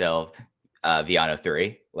Hijo del Villano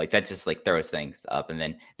 3. Like that just like throws things up, and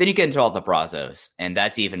then you get into all the Brazos, and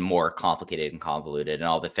that's even more complicated and convoluted, and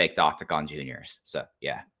all the fake Octagon Juniors. So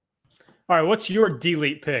yeah. All right, what's your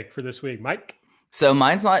delete pick for this week, Mike? So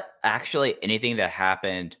mine's not actually anything that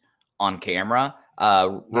happened on camera.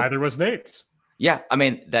 Neither was Nate's. Yeah, I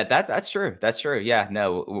mean that's true. That's true. Yeah,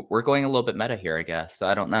 no, we're going a little bit meta here, I guess. So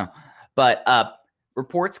I don't know, but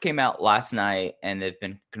reports came out last night, and they've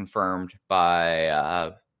been confirmed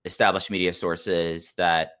by established media sources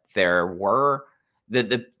that there were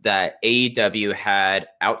that AEW had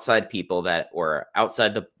outside people that were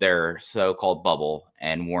outside their so-called bubble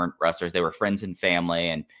and weren't wrestlers. They were friends and family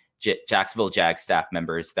and Jacksonville Jags staff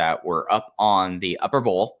members that were up on the upper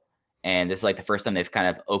bowl. And this is like the first time they've kind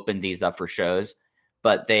of opened these up for shows,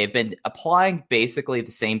 but they've been applying basically the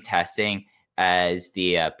same testing as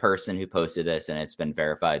the person who posted this, and it's been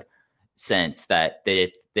verified since that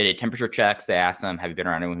they did temperature checks. They asked them, have you been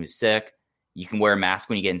around anyone who's sick? You can wear a mask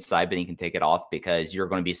when you get inside, but you can take it off because you're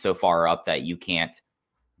going to be so far up that you can't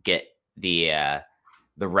get the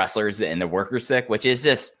wrestlers and the workers sick, which is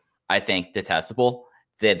just, I think, detestable.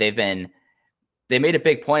 They made a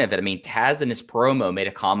big point of it. I mean, Taz in his promo made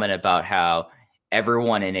a comment about how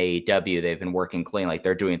everyone in AEW, they've been working clean, like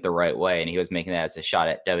they're doing it the right way. And he was making that as a shot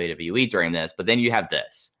at WWE during this. But then you have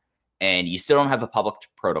this, and you still don't have a public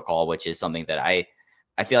protocol, which is something that I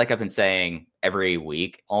feel like I've been saying every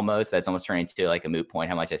week almost. That's almost turning into like a moot point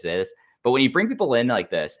how much I say this. But when you bring people in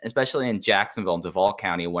like this, especially in Jacksonville and Duval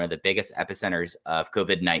County, one of the biggest epicenters of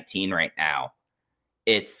COVID-19 right now,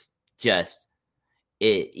 it's just,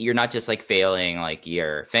 you're not just like failing like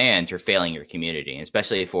your fans, you're failing your community, and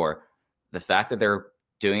especially for the fact that they're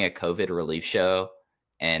doing a COVID relief show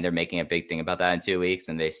and they're making a big thing about that in 2 weeks,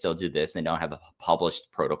 and they still do this and they don't have a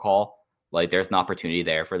published protocol. Like there's an opportunity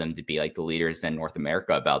there for them to be like the leaders in North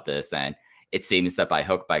America about this. And it seems that by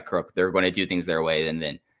hook, by crook, they're going to do things their way.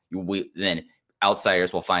 And then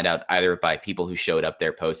outsiders will find out either by people who showed up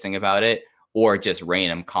there posting about it, or just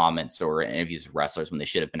random comments or interviews with wrestlers when they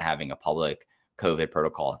should have been having a public COVID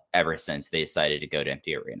protocol ever since they decided to go to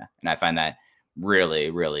empty arena. And I find that really,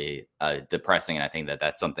 really depressing. And I think that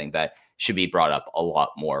that's something that should be brought up a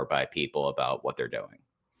lot more by people about what they're doing.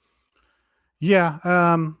 Yeah.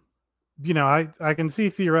 I can see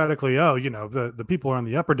theoretically, the people on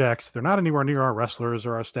the upper decks, they're not anywhere near our wrestlers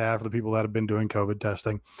or our staff, the people that have been doing COVID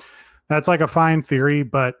testing. That's like a fine theory,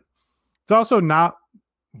 but it's also not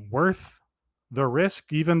worth the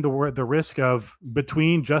risk, even the risk of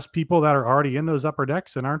between just people that are already in those upper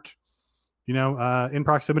decks and aren't, in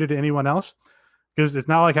proximity to anyone else. Because it's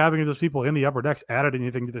not like having those people in the upper decks added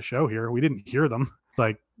anything to the show here. We didn't hear them. It's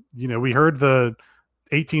like, we heard the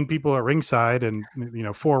 18 people at ringside and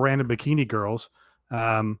 4 random bikini girls.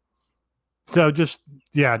 So just,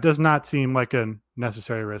 it does not seem like a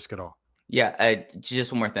necessary risk at all. Yeah.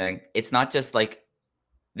 Just one more thing. It's not just like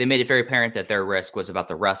they made it very apparent that their risk was about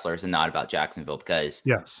the wrestlers and not about Jacksonville, because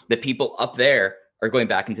the people up there are going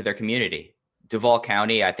back into their community. Duval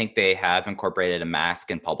County, I think they have incorporated a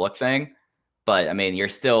mask in public thing, but I mean, you're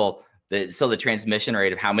still the transmission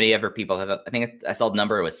rate of how many ever people have. I think I saw the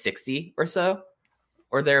number, it was 60 or so,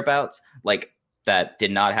 or thereabouts, like that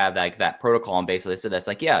did not have that protocol. And basically said that's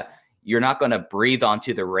like, yeah, you're not going to breathe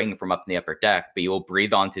onto the ring from up in the upper deck, but you will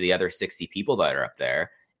breathe onto the other 60 people that are up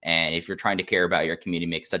there. And if you're trying to care about your community,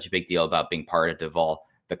 make such a big deal about being part of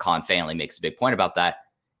the Khan family, makes a big point about that.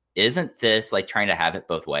 Isn't this like trying to have it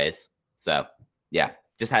both ways? So yeah,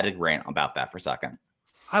 just had to rant about that for a second.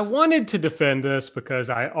 I wanted to defend this because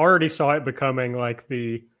I already saw it becoming like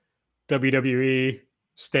the WWE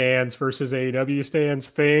stands versus AEW stands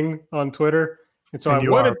thing on Twitter. And so I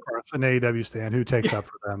wanted, of course, an AEW stand who takes up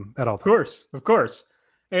for them at all times. Of course.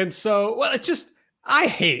 And so, well, it's just, I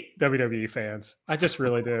hate WWE fans. I just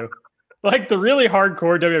really do. Like the really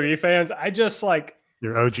hardcore WWE fans, I just like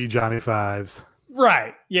your OG Johnny Fives.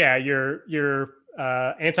 Right. Yeah. Your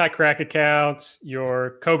anti-crack accounts,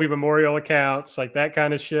 your Kobe Memorial accounts, like that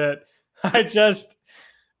kind of shit.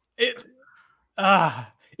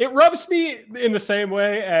 It rubs me in the same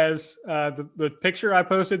way as the picture I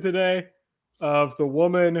posted today of the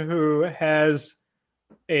woman who has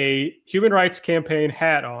a human rights campaign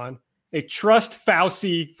hat on, a Trust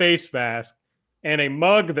Fauci face mask, and a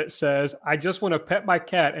mug that says, "I just want to pet my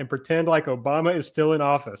cat and pretend like Obama is still in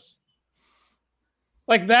office."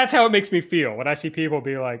 Like, that's how it makes me feel when I see people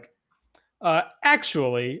be like,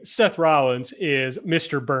 actually, Seth Rollins is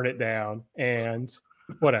Mr. Burn It Down and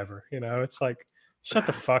whatever. You know, it's like, shut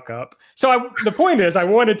the fuck up. So the point is, I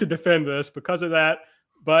wanted to defend this because of that,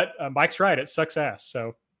 but Mike's right. It sucks ass.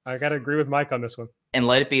 So I got to agree with Mike on this one. And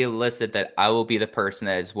let it be listed that I will be the person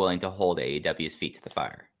that is willing to hold AEW's feet to the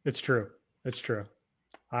fire. It's true. It's true.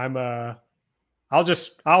 I'll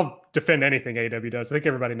defend anything AEW does. I think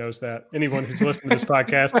everybody knows that. Anyone who's listened to this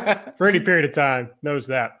podcast for any period of time knows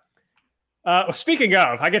that. Speaking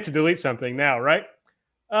of, I get to delete something now, right?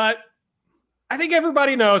 I think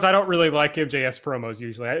everybody knows I don't really like MJF's promos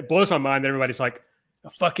usually. It blows my mind that everybody's like a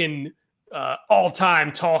fucking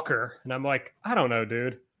all-time talker. And I'm like, I don't know,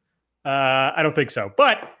 dude. I don't think so.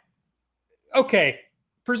 But, okay,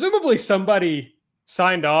 presumably somebody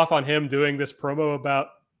signed off on him doing this promo about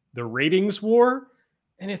the ratings war.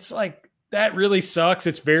 And it's like, that really sucks.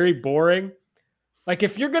 It's very boring. Like,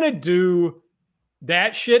 if you're going to do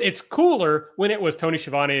that shit, it's cooler when it was Tony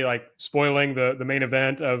Schiavone, like, spoiling the main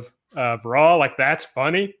event of Raw. Like, that's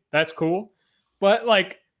funny. That's cool. But,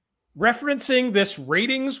 like, referencing this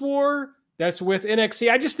ratings war that's with NXT,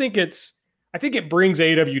 I think it brings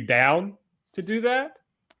AEW down to do that.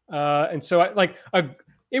 And so,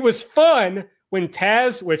 it was fun when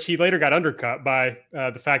Taz, which he later got undercut by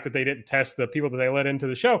the fact that they didn't test the people that they let into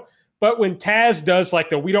the show. But when Taz does like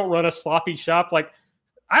we don't run a sloppy shop, like,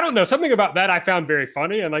 I don't know, something about that I found very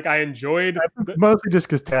funny. And like, I enjoyed mostly just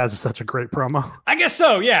because Taz is such a great promo. I guess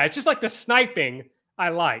so. Yeah. It's just like the sniping I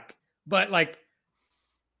like, but like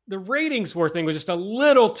the ratings war thing was just a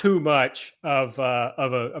little too much of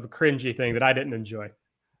a cringy thing that I didn't enjoy.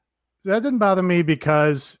 That didn't bother me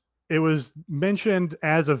because it was mentioned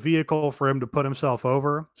as a vehicle for him to put himself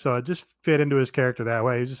over. So it just fit into his character that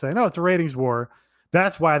way. He's just saying, no, it's a ratings war.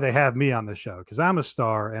 That's why they have me on the show, because I'm a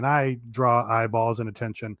star and I draw eyeballs and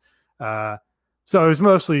attention. So it was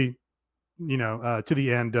mostly, to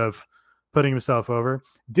the end of putting himself over.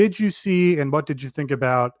 Did you see, and what did you think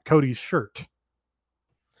about Cody's shirt?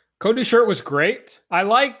 Cody's shirt was great. I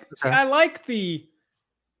like it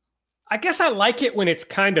when it's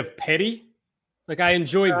kind of petty. Like, I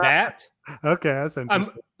enjoyed that. Okay, that's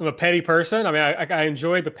interesting. I'm a petty person. I mean, I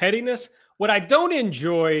enjoy the pettiness. What I don't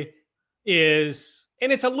enjoy is,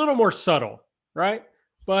 and it's a little more subtle, right?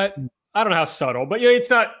 But I don't know how subtle, but it's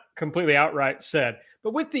not completely outright said.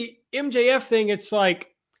 But with the MJF thing, it's like,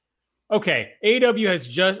 okay,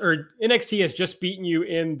 AEW NXT has just beaten you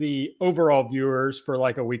in the overall viewers for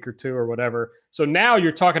like a week or two or whatever. So now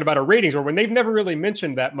you're talking about a ratings war when they've never really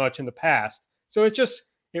mentioned that much in the past. So it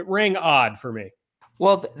rang odd for me.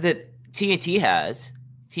 Well, the TNT has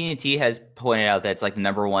pointed out that it's like the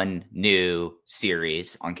number one new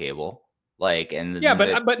series on cable. Like, and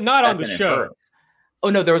but not on the show. Oh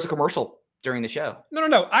no, there was a commercial during the show.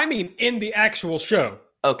 No. I mean, in the actual show.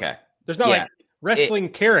 Okay. There's not like wrestling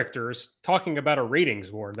characters talking about a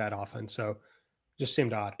ratings war that often. So it just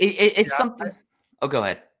seemed odd. It's something. Go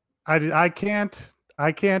ahead. I can't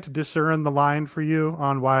discern the line for you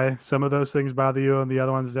on why some of those things bother you and the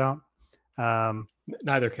other ones don't.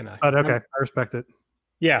 Neither can I. But okay, I respect it.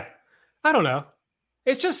 Yeah. I don't know.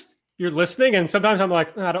 It's just, you're listening, and sometimes I'm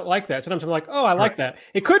like, I don't like that. Sometimes I'm like, oh, I like that.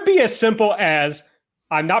 It could be as simple as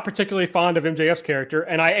I'm not particularly fond of MJF's character,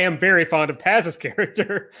 and I am very fond of Taz's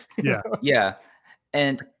character. Yeah. Yeah.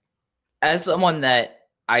 And as someone that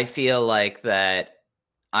I feel like that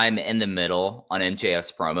I'm in the middle on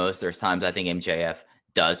MJF's promos, there's times I think MJF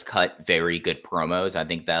does cut very good promos. I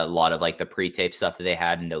think that a lot of like the pre-tape stuff that they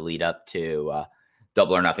had in the lead up to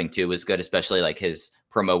Double or Nothing 2 was good, especially like his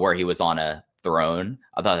promo where he was on a thrown.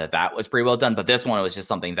 I thought that was pretty well done. But this one was just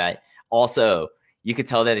something that also you could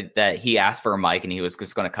tell that he asked for a mic and he was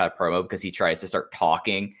just going to cut a promo because he tries to start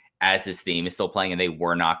talking as his theme is still playing, and they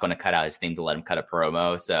were not going to cut out his theme to let him cut a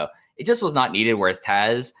promo. So it just was not needed. Whereas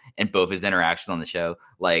Taz and both his interactions on the show,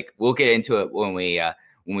 like we'll get into it when we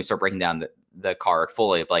start breaking down the card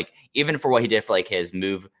fully. Like even for what he did for like his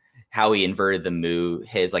move, how he inverted the move,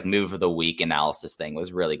 his like move of the week analysis thing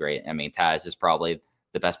was really great. I mean, Taz is probably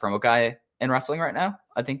the best promo guy in wrestling right now.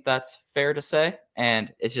 I think that's fair to say.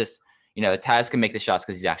 And it's just, Taz can make the shots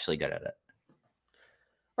because he's actually good at it.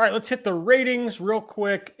 All right, let's hit the ratings real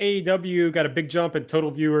quick. AEW got a big jump in total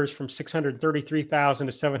viewers from 633,000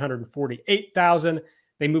 to 748,000.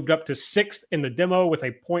 They moved up to 6th in the demo with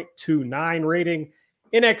a 0.29 rating.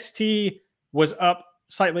 NXT was up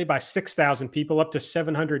slightly by 6,000 people, up to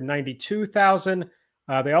 792,000.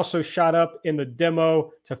 They also shot up in the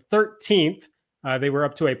demo to 13th. They were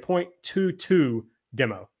up to a 0.22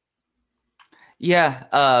 demo.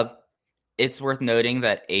 Yeah, it's worth noting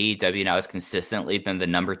that AEW now has consistently been the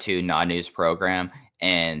number 2 non-news program,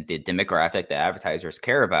 and the demographic that advertisers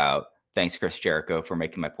care about, thanks Chris Jericho for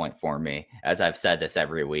making my point for me, as I've said this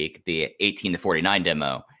every week, the 18 to 49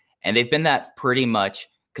 demo. And they've been that pretty much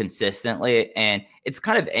consistently. And it's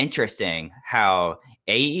kind of interesting how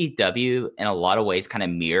AEW in a lot of ways kind of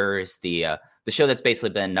mirrors the show that's basically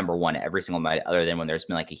been number 1 every single night, other than when there's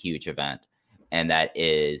been like a huge event. And that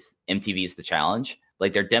is MTV's The Challenge.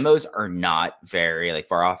 Like their demos are not very like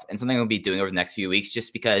far off, and something I'll be doing over the next few weeks,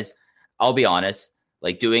 just because I'll be honest,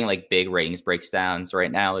 like doing like big ratings breakdowns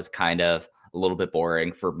right now is kind of a little bit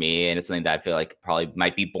boring for me. And it's something that I feel like probably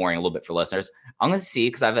might be boring a little bit for listeners. I'm going to see,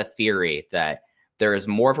 because I have a theory that there is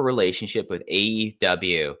more of a relationship with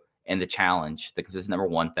AEW and The Challenge, because this is number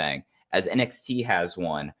 1 thing, as NXT has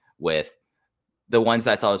one with the ones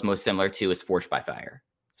that I saw was most similar to is Forged by Fire.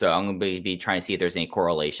 So I'm going to be trying to see if there's any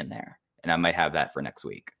correlation there. And I might have that for next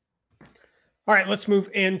week. All right, let's move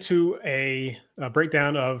into a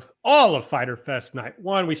breakdown of all of Fyter Fest Night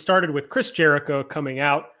 1. We started with Chris Jericho coming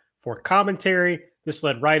out for commentary. This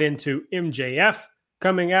led right into MJF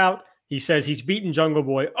coming out. He says he's beaten Jungle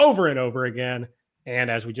Boy over and over again.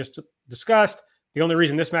 And as we just discussed, the only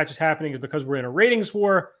reason this match is happening is because we're in a ratings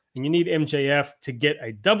war and you need MJF to get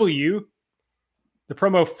a W. The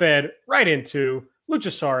promo fed right into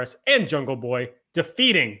Luchasaurus and Jungle Boy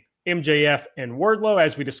defeating MJF and Wardlow.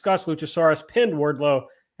 As we discussed, Luchasaurus pinned Wardlow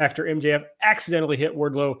after MJF accidentally hit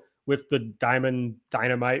Wardlow with the Diamond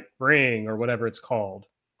Dynamite ring or whatever it's called.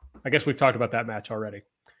 I guess we've talked about that match already.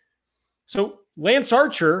 So Lance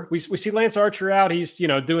Archer, we see Lance Archer out. He's,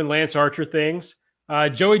 doing Lance Archer things.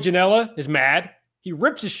 Joey Janela is mad. He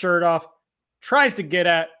rips his shirt off, tries to get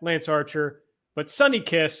at Lance Archer, but Sonny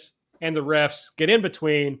Kiss and the refs get in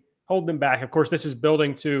between, hold them back. Of course, this is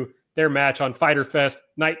building to their match on Fyter Fest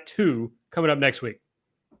Night 2 coming up next week.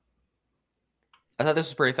 I thought this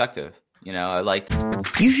was pretty effective. I liked.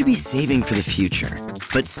 You should be saving for the future,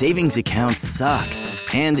 but savings accounts suck,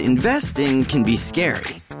 and investing can be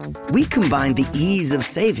scary. We combine the ease of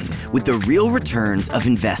savings with the real returns of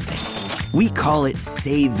investing. We call it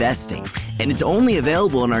Save Vesting, and it's only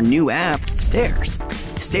available in our new app, Stairs.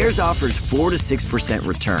 Stairs offers 4 to 6%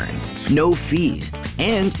 returns, no fees,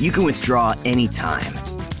 and you can withdraw anytime.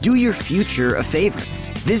 Do your future a favor.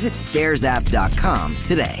 Visit stairsapp.com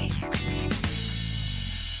today.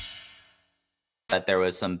 That there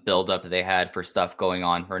was some buildup that they had for stuff going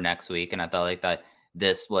on for next week, and I thought like that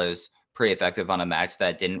this was pretty effective on a match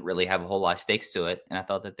that didn't really have a whole lot of stakes to it, and I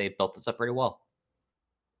thought that they built this up pretty well.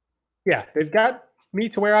 Yeah, they've got me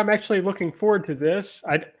to where I'm actually looking forward to this.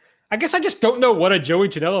 I guess I just don't know what a Joey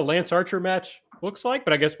Janela Lance Archer match looks like,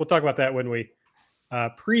 but I guess we'll talk about that when we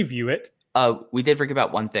preview it. We did forget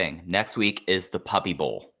about one thing. Next week is the Puppy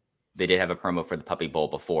Bowl. They did have a promo for the Puppy Bowl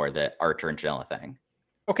before the Archer and Janela thing.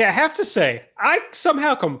 Okay, I have to say, I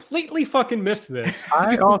somehow completely fucking missed this.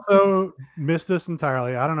 I also missed this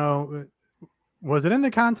entirely. I don't know. Was it in the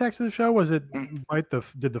context of the show? Was it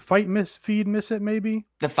did the fight feed miss it maybe?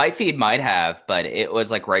 The fight feed might have, but it was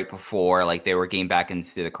like right before, like they were getting back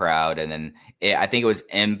into the crowd. And then I think it was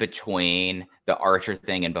in between the Archer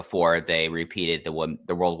thing and before they repeated the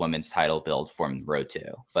World Women's title build from Road 2.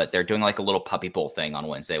 But they're doing like a little puppy bowl thing on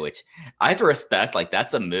Wednesday, which I have to respect. Like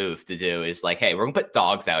that's a move to do, is like, hey, we're going to put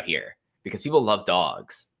dogs out here because people love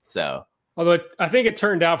dogs. So. Although I think it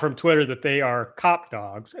turned out from Twitter that they are cop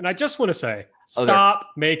dogs. And I just want to say, stop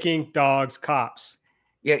making dogs cops.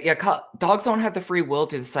 Yeah. Dogs don't have the free will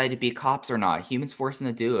to decide to be cops or not. Humans force them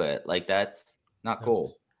to do it. Like that's not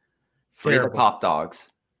cool. Free the cop dogs.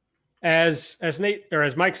 As Nate or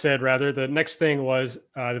as Mike said, rather, the next thing was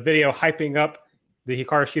the video hyping up the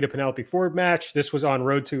Hikaru Shida Penelope Ford match. This was on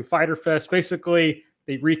Road to Fighter Fest. Basically,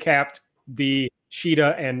 they recapped the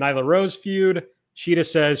Shida and Nyla Rose feud. Shida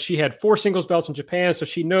says she had 4 singles belts in Japan, so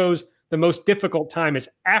she knows the most difficult time is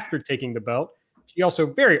after taking the belt. She also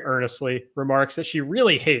very earnestly remarks that she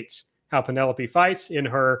really hates how Penelope fights in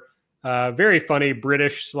her very funny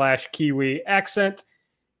British/Kiwi accent.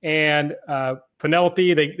 And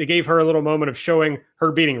Penelope, they gave her a little moment of showing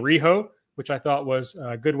her beating Riho, which I thought was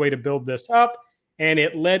a good way to build this up. And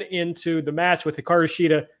it led into the match with Hikaru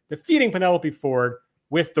Shida defeating Penelope Ford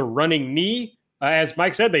with the running knee. As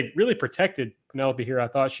Mike said, they really protected Penelope here. I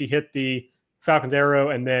thought she hit the Falcon's Arrow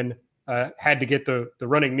and then had to get the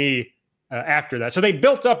running knee after that. So they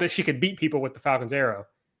built up that she could beat people with the Falcon's Arrow.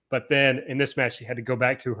 But then in this match, she had to go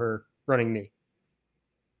back to her running knee.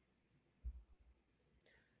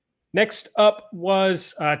 Next up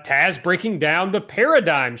was Taz breaking down the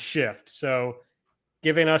paradigm shift. So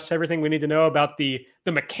giving us everything we need to know about the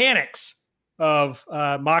mechanics of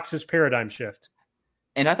Mox's paradigm shift.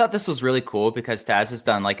 And I thought this was really cool because Taz has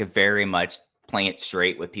done like a very much playing it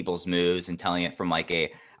straight with people's moves and telling it from like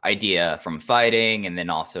a idea from fighting and then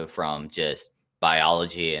also from just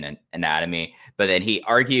biology and anatomy. But then he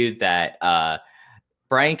argued that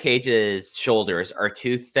Brian Cage's shoulders are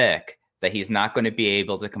too thick, that he's not going to be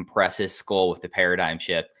able to compress his skull with the paradigm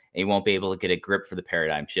shift, and he won't be able to get a grip for the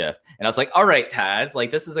paradigm shift. And I was like, all right, Taz,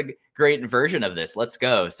 like this is a great version of this. Let's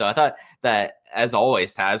go. So I thought that, as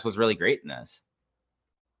always, Taz was really great in this.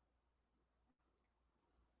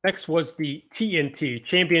 Next was the TNT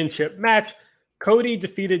Championship match. Cody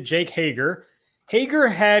defeated Jake Hager. Hager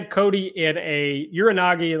had Cody in a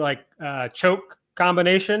Uranagi choke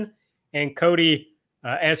combination, and Cody,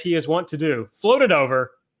 as he is wont to do, floated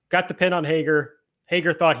over, got the pin on Hager.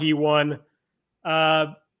 Hager thought he won.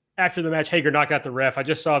 After the match, Hager knocked out the ref. I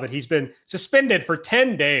just saw that he's been suspended for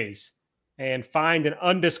 10 days and fined an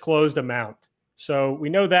undisclosed amount. So we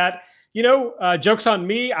know that. Joke's on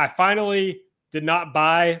me. I finally did not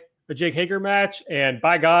buy a Jake Hager match, and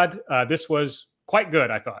by God, this was quite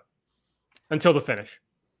good, I thought, until the finish.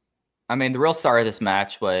 I mean, the real star of this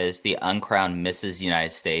match was the uncrowned Mrs.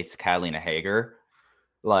 United States, Catalina Hager.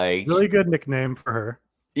 Like, really good nickname for her.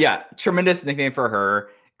 Yeah, tremendous nickname for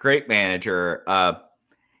her. Great manager.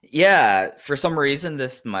 For some reason,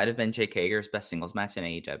 this might have been Jake Hager's best singles match in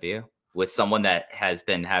AEW, with someone that has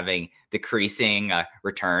been having decreasing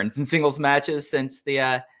returns in singles matches since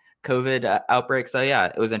the COVID outbreak. So yeah,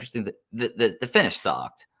 it was interesting. The finish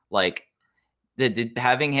sucked. Like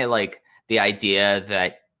having hit like the idea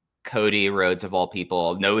that Cody Rhodes of all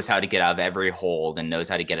people knows how to get out of every hold and knows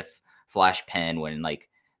how to get a flash pin when like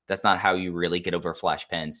that's not how you really get over flash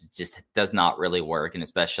pins. It just does not really work, and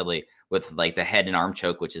especially with like the head and arm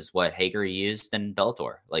choke, which is what Hager used in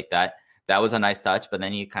Bellator. Like that was a nice touch, but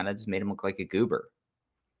then you kind of just made him look like a goober.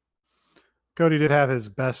 Cody did have his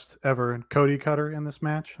best ever Cody cutter in this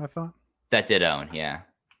match, I thought. That did own, yeah.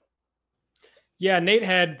 Yeah, Nate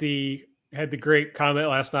had the great comment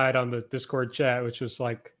last night on the Discord chat, which was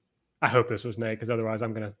like, I hope this was Nate, because otherwise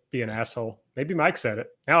I'm going to be an asshole. Maybe Mike said it.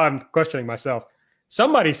 Now I'm questioning myself.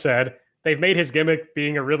 Somebody said they've made his gimmick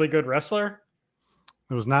being a really good wrestler.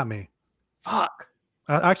 It was not me. Fuck.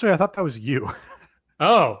 Actually, I thought that was you.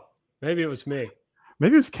 Oh, maybe it was me.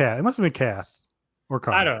 Maybe it was Kath. It must have been Kath or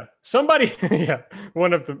Carl. I don't know. Somebody, yeah,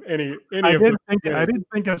 one of them. I did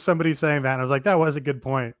think of somebody saying that, and I was like, that was a good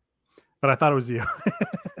point, but I thought it was you.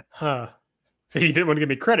 Huh. So you didn't want to give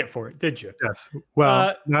me credit for it, did you? Yes.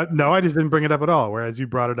 Well, no, I just didn't bring it up at all, whereas you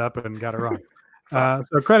brought it up and got it wrong.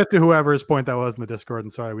 So credit to whoever's point that was in the Discord,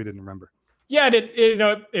 and sorry we didn't remember. Yeah,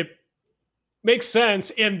 it makes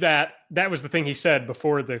sense in that was the thing he said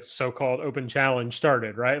before the so-called open challenge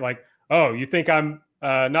started, right? Like, oh, you think I'm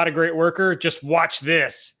not a great worker? Just watch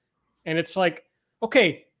this. And it's like,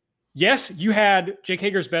 okay, yes, you had Jake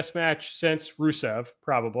Hager's best match since Rusev,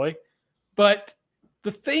 probably, but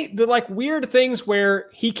the like weird things where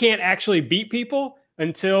he can't actually beat people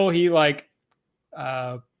until he like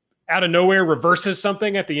out of nowhere reverses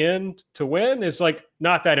something at the end to win is like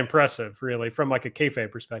not that impressive, really, from like a kayfabe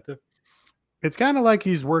perspective. It's kind of like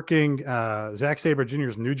he's working Zack Sabre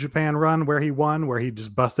Jr.'s New Japan run where he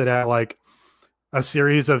just busted out like a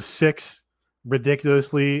series of 6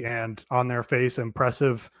 ridiculously and on their face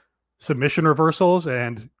impressive submission reversals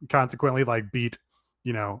and consequently like beat,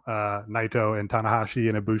 Naito and Tanahashi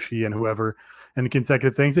and Ibushi and whoever and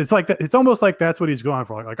consecutive things. It's like it's almost like that's what he's going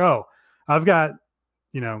for. Like, oh, I've got,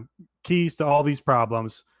 keys to all these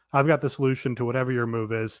problems. I've got the solution to whatever your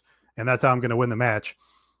move is, and that's how I'm going to win the match.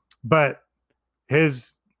 But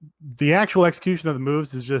the actual execution of the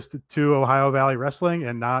moves is just to Ohio Valley Wrestling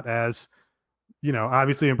and not as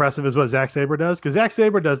obviously impressive as what Zack Sabre does, because Zack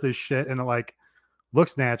Sabre does this shit and it like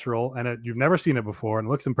looks natural and you've never seen it before and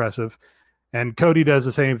it looks impressive. And Cody does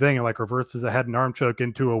the same thing and like reverses a head and arm choke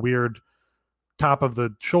into a weird top of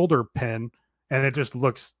the shoulder pin, and it just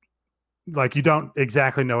looks like you don't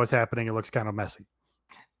exactly know what's happening. It looks kind of messy.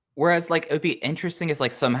 Whereas, like, it would be interesting if,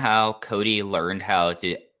 like, somehow Cody learned how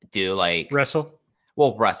to do, like... Wrestle?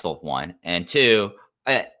 Well, wrestle, one. And two,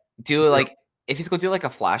 do, like, if he's going to do, like, a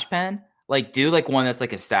flash pen, like, do, like, one that's,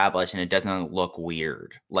 like, established and it doesn't look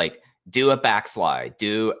weird. Like, do a backslide.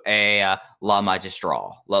 Do a La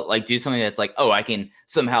Magistral. Like, do something that's like, oh, I can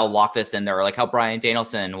somehow lock this in there. Or, like, how Bryan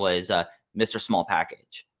Danielson was Mr. Small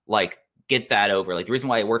Package. Like, get that over. Like, the reason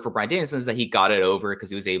why it worked for Bryan Danielson is that he got it over because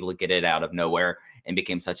he was able to get it out of nowhere and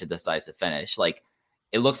became such a decisive finish. Like,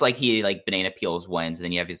 it looks like he, like, banana peels wins, and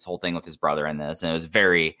then you have this whole thing with his brother in this, and it was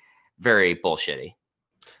very, very bullshitty.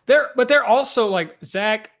 But they're also, like,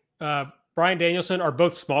 Zach, Bryan Danielson are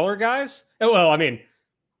both smaller guys. Well, I mean,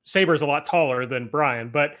 Saber's a lot taller than Bryan,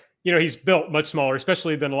 but, he's built much smaller,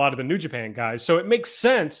 especially than a lot of the New Japan guys. So it makes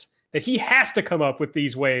sense that he has to come up with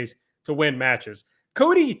these ways to win matches.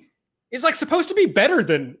 Cody is, like, supposed to be better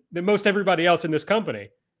than most everybody else in this company.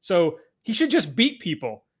 So he should just beat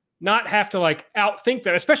people, not have to, like, outthink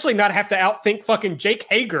that, especially not have to outthink fucking Jake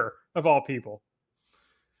Hager of all people.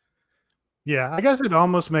 Yeah, I guess it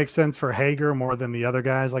almost makes sense for Hager more than the other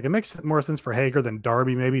guys. Like, it makes more sense for Hager than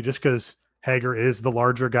Darby, maybe, just because Hager is the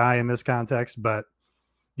larger guy in this context. But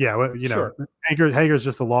yeah, Sure. Hager's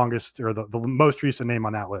just the longest or the most recent name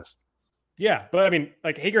on that list. Yeah, but I mean,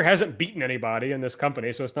 like, Hager hasn't beaten anybody in this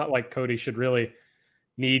company, so it's not like Cody should really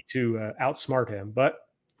need to outsmart him. But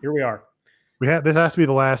here we are. This has to be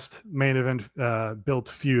the last main event built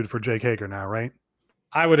feud for Jake Hager now, right?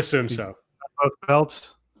 I would assume so. Both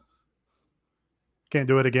belts. Can't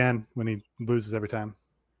do it again when he loses every time.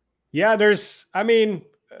 Yeah, I don't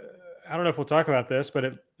know if we'll talk about this, but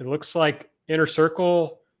it looks like Inner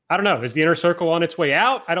Circle. I don't know. Is the Inner Circle on its way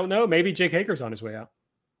out? I don't know. Maybe Jake Hager's on his way out.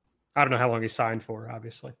 I don't know how long he's signed for,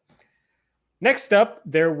 obviously. Next up,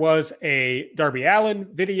 there was a Darby Allin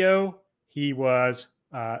video. He was,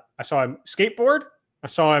 I saw him skateboard, I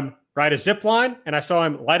saw him ride a zip line, and I saw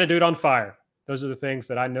him light a dude on fire. Those are the things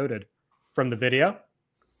that I noted from the video.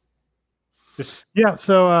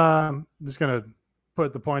 So I'm just going to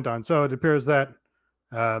put the point on. So it appears that,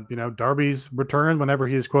 Darby's return, whenever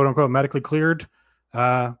he is quote unquote medically cleared,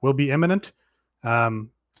 will be imminent.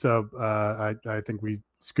 So I think we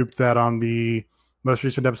scooped that on the most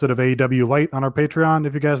recent episode of AEW Light on our Patreon,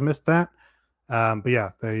 if you guys missed that. But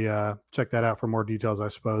yeah, they check that out for more details, I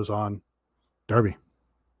suppose, on Darby.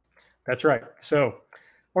 That's right. So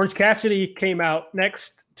Orange Cassidy came out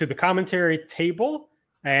next to the commentary table,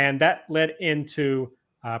 and that led into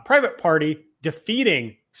Private Party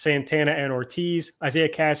defeating Santana and Ortiz. Isaiah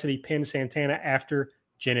Cassidy pinned Santana after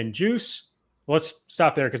Gin and Juice. Let's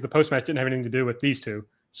stop there because the post-match didn't have anything to do with these two.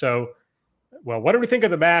 So, well, what do we think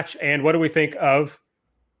of the match, and what do we think of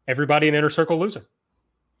everybody in Inner Circle losing?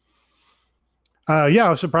 I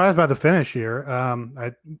was surprised by the finish here.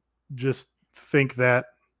 I just think that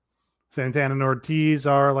Santana and Ortiz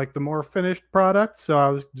are like the more finished product, so I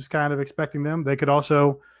was just kind of expecting them. They could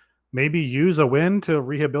also maybe use a win to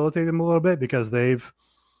rehabilitate them a little bit because they've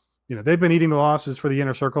been eating the losses for the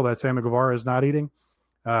Inner Circle that Sammy Guevara is not eating.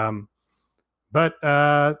 But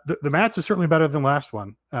the match is certainly better than last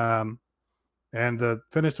one. And the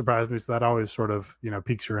finish surprised me, so that always sort of,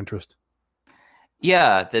 piques your interest.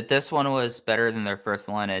 Yeah, that this one was better than their first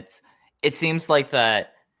one. It seems like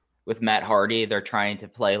that with Matt Hardy, they're trying to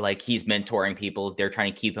play like he's mentoring people. They're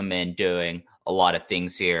trying to keep him in doing a lot of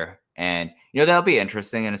things here. And, that'll be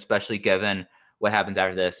interesting, and especially given what happens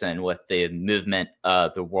after this and with the movement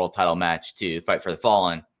of the world title match to Fight for the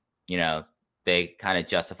Fallen, they kind of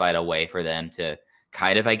justified a way for them to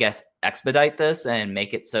kind of, I guess, expedite this and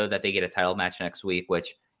make it so that they get a title match next week,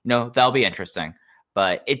 which, that'll be interesting.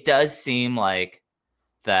 But it does seem like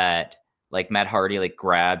that, like, Matt Hardy, like,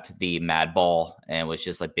 grabbed the mad ball and was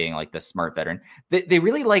just, like, being, like, the smart veteran. They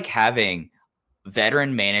really like having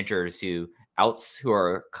veteran managers who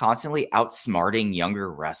are constantly outsmarting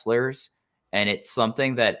younger wrestlers. And it's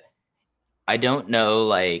something that I don't know,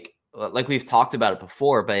 like we've talked about it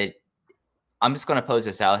before, but I'm just going to pose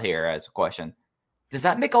this out here as a question. Does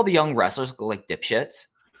that make all the young wrestlers look like dipshits?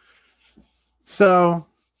 So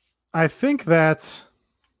I think in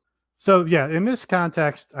this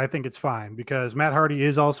context, I think it's fine because Matt Hardy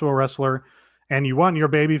is also a wrestler and you want your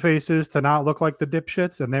baby faces to not look like the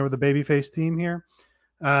dipshits, and they were the babyface team here.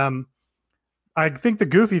 I think the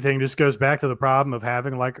goofy thing just goes back to the problem of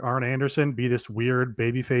having like Arn Anderson be this weird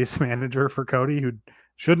babyface manager for Cody who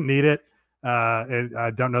shouldn't need it.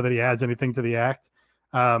 I don't know that he adds anything to the act.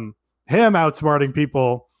 Him outsmarting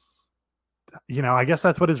people, I guess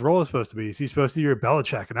that's what his role is supposed to be. He's supposed to be your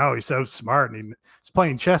Belichick, and he's so smart and he's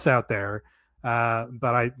playing chess out there.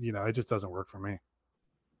 But it just doesn't work for me.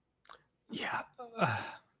 Yeah.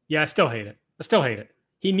 I still hate it.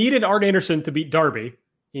 He needed Art Anderson to beat Darby.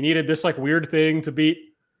 He needed this weird thing to beat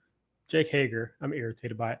Jake Hager. I'm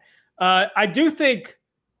irritated by it. I do think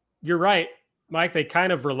you're right, Mike. They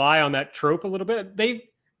kind of rely on that trope a little bit.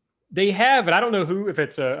 They have, and I don't know if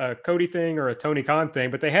it's a Cody thing or a Tony Khan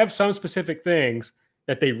thing, but they have some specific things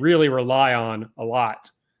that they really rely on a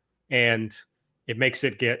lot. And it makes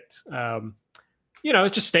it get,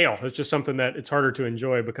 it's just stale. It's just something that it's harder to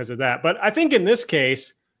enjoy because of that. But I think in this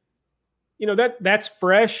case, that's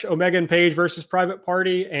fresh. Omega and Page versus Private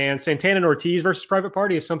Party, and Santana and Ortiz versus Private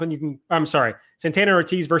Party is something you can. Santana and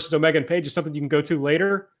Ortiz versus Omega and Page is something you can go to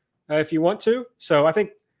later if you want to. So I think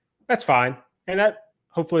that's fine, and that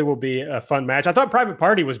hopefully will be a fun match. I thought Private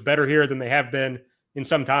Party was better here than they have been in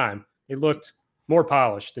some time. It looked more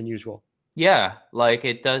polished than usual. Yeah,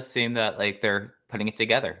 it does seem that they're putting it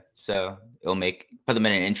together, so it'll put them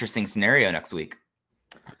in an interesting scenario next week.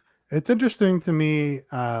 It's interesting to me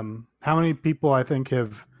how many people I think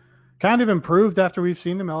have kind of improved after we've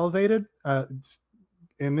seen them elevated.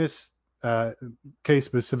 In this case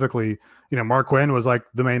specifically, Mark Quinn was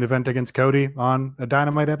the main event against Cody on a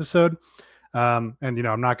Dynamite episode. And,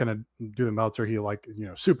 I'm not going to do the Meltzer. He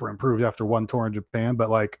super improved after one tour in Japan. But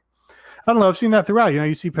I don't know. I've seen that throughout.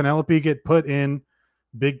 You see Penelope get put in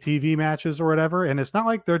big TV matches or whatever. And it's not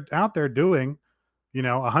like they're out there doing,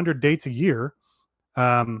 100 dates a year.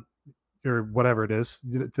 Or whatever it is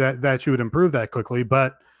that you would improve that quickly.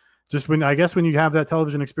 But just when you have that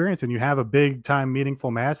television experience and you have a big time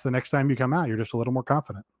meaningful match, the next time you come out, you're just a little more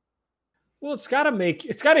confident. Well, it's got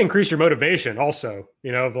to increase your motivation also,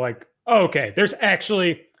 okay, there's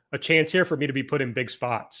actually a chance here for me to be put in big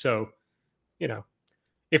spots. So,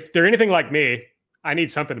 if they're anything like me, I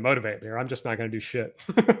need something to motivate me or I'm just not going to do shit.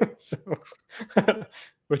 So,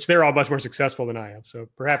 which they're all much more successful than I am. So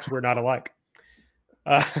perhaps we're not alike.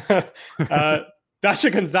 Dasha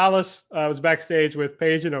Gonzalez was backstage with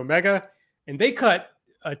Paige and Omega, and they cut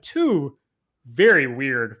two very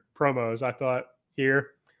weird promos, I thought, here.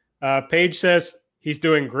 Paige says he's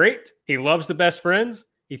doing great. He loves the best friends.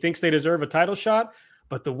 He thinks they deserve a title shot,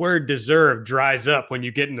 but the word deserve dries up when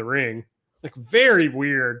you get in the ring. Very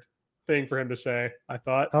weird thing for him to say, I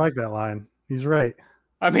thought. I like that line. He's right.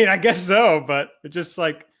 I mean, I guess so, but it's just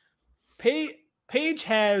Paige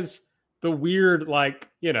has the weird,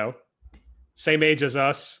 same age as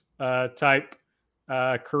us type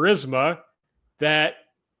charisma that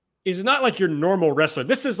is not your normal wrestler.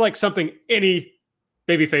 This is something any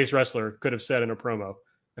babyface wrestler could have said in a promo.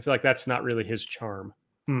 I feel like that's not really his charm.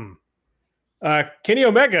 Kenny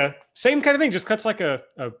Omega, same kind of thing, just cuts a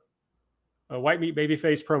white meat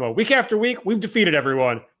babyface promo. Week after week, we've defeated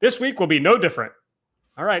everyone. This week will be no different.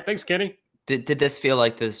 All right, thanks, Kenny. Did this feel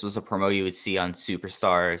like this was a promo you would see on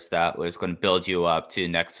Superstars that was going to build you up to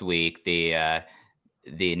next week? The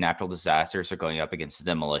Natural Disasters are going up against the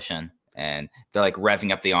Demolition, and they're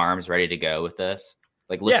revving up the arms, ready to go with this.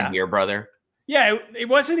 Listen here, brother. Yeah, it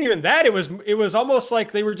wasn't even that. It was almost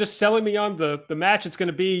like they were just selling me on the match. It's going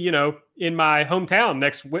to be in my hometown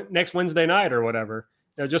next Wednesday night or whatever.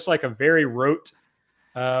 Just a very rote.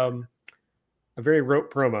 A very rote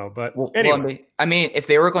promo, but anyway. I mean, if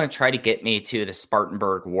they were going to try to get me to the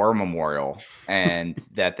Spartanburg War Memorial and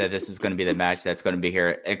that this is going to be the match that's going to be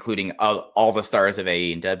here, including all the stars of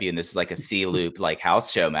AEW, and this is a C-loop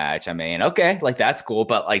house show match. I mean, okay, that's cool,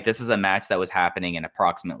 but this is a match that was happening in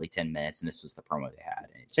approximately 10 minutes, and this was the promo they had.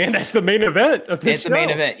 And that's the main event of this show. It's the main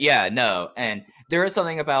event, yeah, no, and there is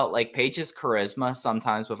something about Paige's charisma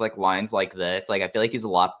sometimes with lines like this. I feel like he's a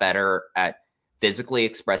lot better at physically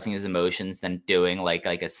expressing his emotions than doing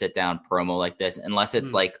a sit down promo like this, unless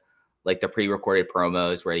it's like the pre-recorded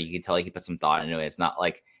promos where you can tell he put some thought into it. It's not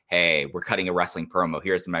hey, we're cutting a wrestling promo.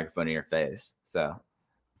 Here's the microphone in your face. So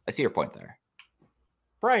I see your point there.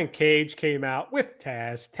 Brian Cage came out with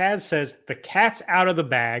Taz. Taz says the cat's out of the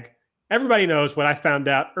bag. Everybody knows what I found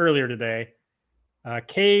out earlier today.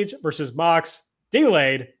 Cage versus Mox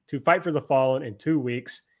delayed to Fight for the Fallen in 2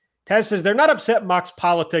 weeks. Taz says they're not upset Mox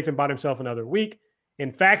politicked and bought himself another week.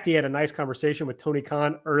 In fact, he had a nice conversation with Tony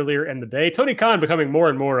Khan earlier in the day. Tony Khan becoming more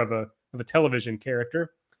and more of a television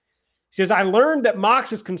character. He says, I learned that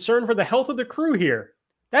Mox is concerned for the health of the crew here.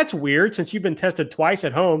 That's weird since you've been tested twice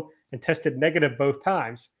at home and tested negative both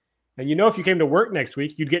times. And if you came to work next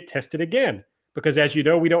week, you'd get tested again. Because as you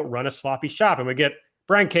know, we don't run a sloppy shop. And we get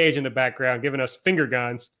Brian Cage in the background giving us finger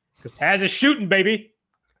guns because Taz is shooting, baby.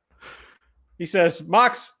 He says,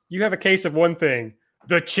 Mox, you have a case of one thing,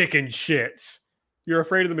 the chicken shits. You're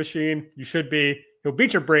afraid of the machine. You should be. He'll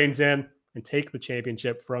beat your brains in and take the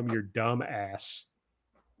championship from your dumb ass.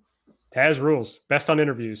 Taz rules. Best on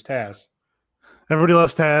interviews, Taz. Everybody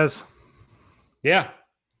loves Taz. Yeah.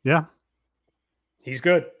 Yeah. He's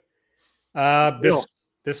good.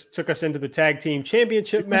 This took us into the tag team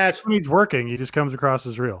championship match. When he's working, he just comes across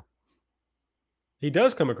as real. He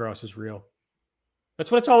does come across as real.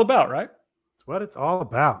 That's what it's all about, right? That's what it's all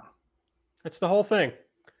about. That's the whole thing.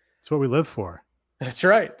 That's what we live for. That's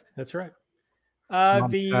right. That's right.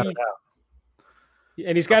 And he's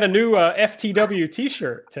got a new FTW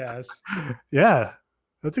T-shirt, Taz. Yeah,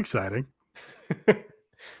 that's exciting.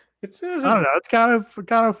 It's I don't know. It's kind of.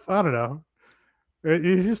 I don't know.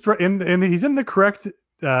 He's just he's in the correct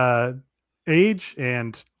age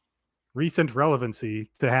and recent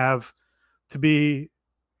relevancy to be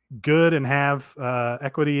good and have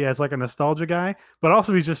equity as like a nostalgia guy, but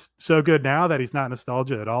also he's just so good now that he's not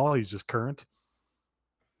nostalgia at all. He's just current.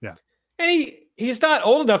 Yeah. And he's not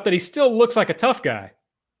old enough that he still looks like a tough guy.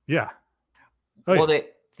 Yeah. Well,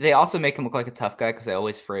 they also make him look like a tough guy because they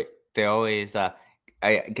always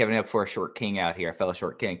giving up for a short king out here, a fellow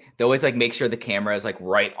short king. They always like make sure the camera is like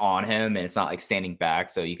right on him and it's not like standing back,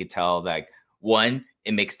 so you could tell that one,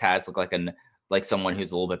 it makes Taz look like someone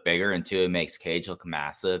who's a little bit bigger, and two, it makes Cage look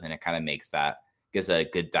massive, and it kind of gives a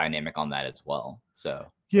good dynamic on that as well. So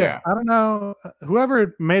yeah, I don't know.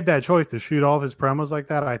 Whoever made that choice to shoot all of his promos like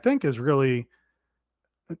that, I think is really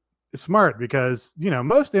smart because,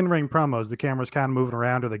 most in-ring promos, the camera's kind of moving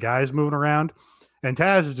around or the guy's moving around, and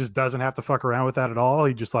Taz just doesn't have to fuck around with that at all.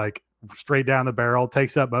 He just like straight down the barrel,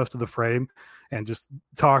 takes up most of the frame and just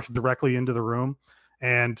talks directly into the room.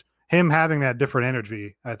 And him having that different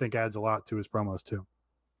energy, I think, adds a lot to his promos too.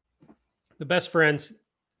 The best friends.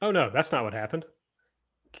 Oh no, that's not what happened.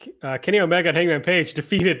 Kenny Omega and Hangman Page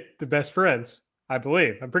defeated the best friends, I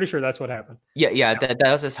believe. I'm pretty sure that's what happened. Yeah. That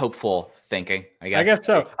was just hopeful thinking. I guess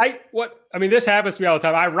so. This happens to me all the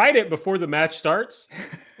time. I write it before the match starts,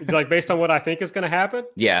 like based on what I think is going to happen.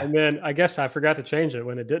 Yeah. And then I guess I forgot to change it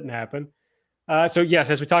when it didn't happen. So yes,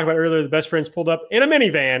 as we talked about earlier, the best friends pulled up in a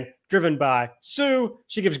minivan driven by Sue.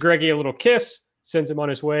 She gives Greggy a little kiss, sends him on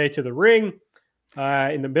his way to the ring.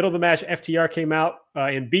 In the middle of the match, FTR came out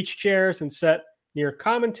in beach chairs and sat near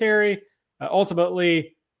commentary.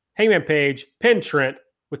 Ultimately, Hangman Page pinned Trent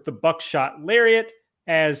with the buckshot lariat.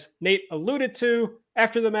 As Nate alluded to,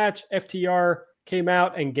 after the match, FTR came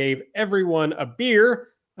out and gave everyone a beer.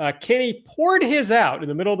 Kenny poured his out in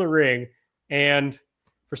the middle of the ring, and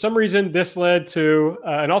for some reason, this led to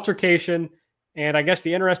an altercation. And I guess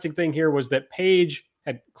the interesting thing here was that Page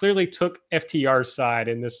had clearly took FTR's side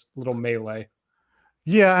in this little melee.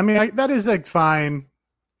 Yeah, I mean, that is like fine.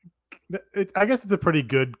 I guess it's a pretty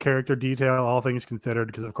good character detail, all things considered,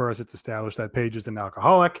 because of course it's established that Page is an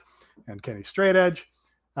alcoholic and Kenny's straight edge.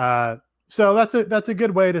 So that's a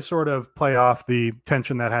good way to sort of play off the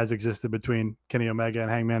tension that has existed between Kenny Omega and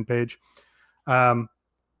Hangman Page. I'm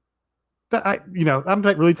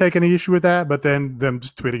not really taking any issue with that, but then them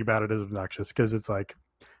just tweeting about it is obnoxious because it's like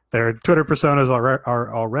their Twitter personas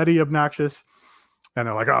are already obnoxious. And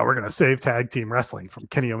they're like, oh, we're going to save tag team wrestling from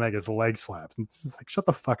Kenny Omega's leg slaps. And it's just like, shut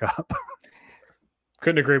the fuck up.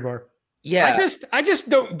 Couldn't agree more. Yeah. I just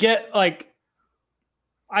don't get, like,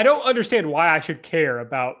 I don't understand why I should care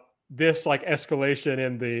about this, like, escalation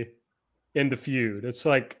in the feud. It's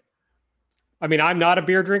like, I mean, I'm not a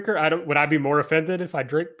beer drinker. Would I be more offended if I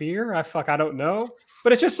drink beer? I don't know.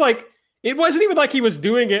 But it's just like, it wasn't even like he was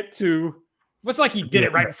doing it it wasn't like he did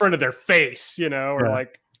it right in front of their face, or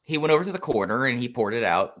like. He went over to the corner and he poured it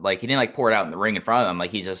out. Like, he didn't like pour it out in the ring in front of him.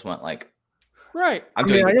 Like, he just went like, right. I'm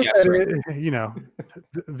doing the gesture.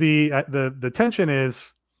 The tension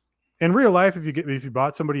is in real life. If you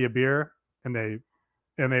bought somebody a beer and they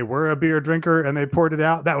were a beer drinker and they poured it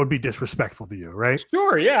out, that would be disrespectful to you, right?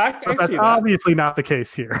 Sure. Yeah. I that's see that. Obviously not the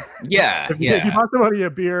case here. Yeah. If you bought somebody a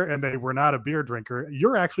beer and they were not a beer drinker,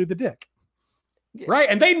 you're actually the dick. Right.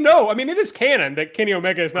 And they know, I mean, it is canon that Kenny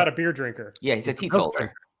Omega is not a beer drinker. Yeah. He's a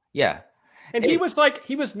teetotaler. Yeah. And he was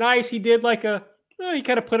nice. He did like he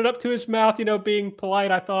kind of put it up to his mouth, being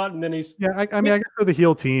polite, I thought. And then he's. Yeah. I mean, I guess for the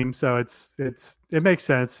heel team. So it makes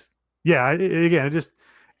sense. Yeah.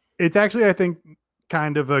 It's actually, I think,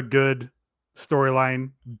 kind of a good storyline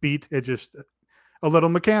beat. It just a little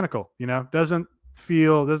mechanical, doesn't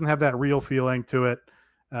have that real feeling to it.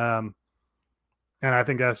 And I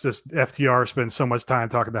think that's just FTR spends so much time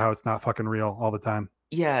talking about how it's not fucking real all the time.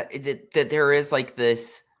 Yeah. That there is like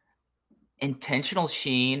this intentional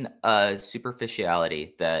sheen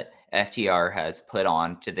superficiality that FTR has put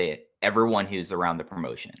on to everyone who's around the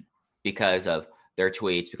promotion. because of their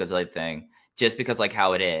tweets, because of everything, just because like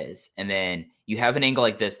how it is. And then you have an angle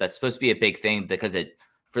like this that's supposed to be a big thing because it,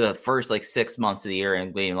 for the first like 6 months of the year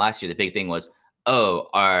and leading last year, the big thing was, oh,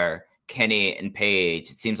 our Kenny and Paige,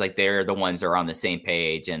 it seems like they're the ones that are on the same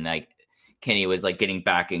page, and like Kenny was like getting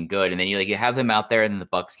back and good, and then you have them out there, and then the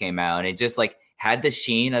Bucks came out, and it just like had the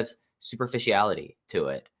sheen of superficiality to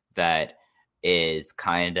it that is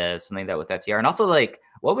kind of something that with FTR. And also like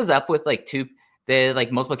what was up with like the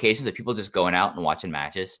like multiplications of people just going out and watching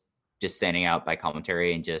matches, just standing out by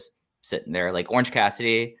commentary and just sitting there, like Orange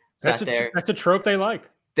Cassidy sat there. That's a trope they like.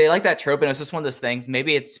 They like that trope, and it's just one of those things.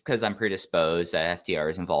 Maybe it's because I'm predisposed that FTR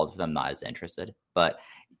is involved with them, not as interested. But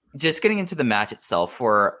just getting into the match itself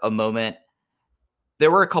for a moment, there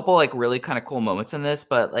were a couple like really kind of cool moments in this,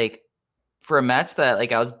 but like for a match that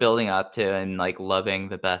like I was building up to and like loving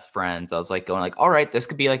the best friends, I was like going like, all right, this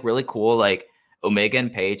could be like really cool. Like Omega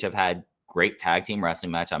and Paige have had great tag team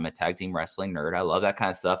wrestling match. I'm a tag team wrestling nerd. I love that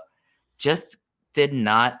kind of stuff. Just did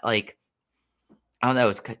not like, I don't know,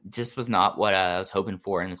 it just was not what I was hoping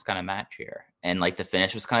for in this kind of match here. And like the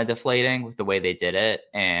finish was kind of deflating with the way they did it.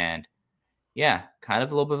 And yeah, kind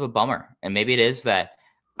of a little bit of a bummer. And maybe it is that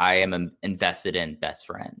I am invested in best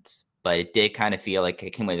friends, but it did kind of feel like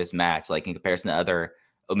it came with this match, like in comparison to other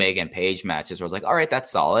Omega and Paige matches where I was like, all right,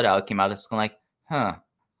 that's solid. I came out of this like,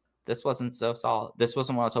 this wasn't so solid. This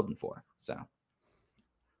wasn't what I was hoping for. So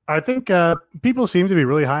I think people seem to be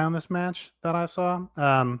really high on this match that I saw.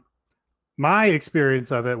 My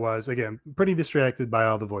experience of it was, again, pretty distracted by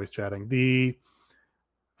all the voice chatting. The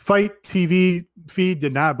Fight TV feed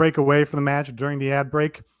did not break away from the match during the ad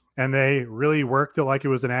break, and they really worked it like it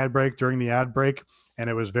was an ad break during the ad break, and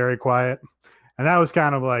it was very quiet. And that was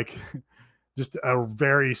kind of like just a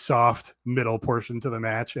very soft middle portion to the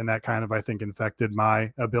match, and that kind of, I think, infected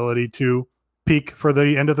my ability to peak for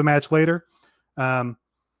the end of the match later. But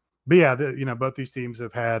yeah, both these teams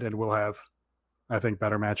have had and will have, I think,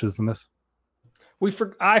 better matches than this.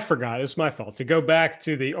 I forgot. It's my fault to go back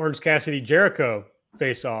to the Orange Cassidy Jericho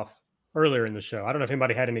face-off earlier in the show. I don't know if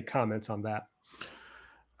anybody had any comments on that.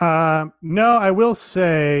 No, I will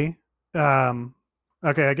say,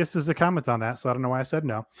 okay, I guess there's a comment on that, so I don't know why I said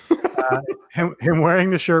no. Him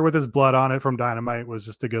wearing the shirt with his blood on it from Dynamite was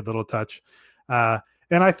just a good little touch. And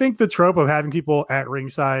I think the trope of having people at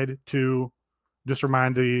ringside to just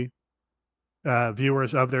remind the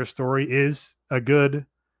viewers of their story is a good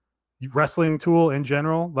wrestling tool in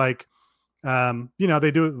general. Like,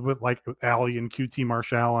 they do it with like Allie and QT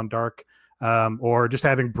Marshall on Dark, or just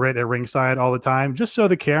having Britt at ringside all the time, just so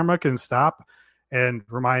the camera can stop and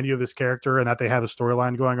remind you of this character and that they have a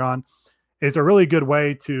storyline going on, is a really good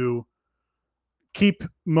way to keep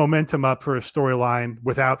momentum up for a storyline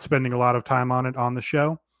without spending a lot of time on it on the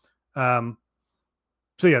show. So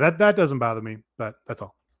yeah, that doesn't bother me, but that's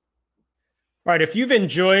all. All right, if you've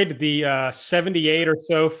enjoyed the 78 or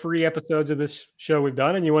so free episodes of this show we've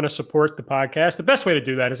done and you want to support the podcast, the best way to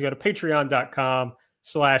do that is go to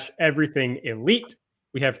patreon.com/everythingelite.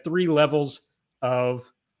 We have 3 levels of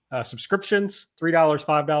subscriptions, $3,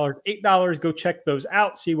 $5, $8. Go check those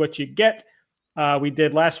out, see what you get. We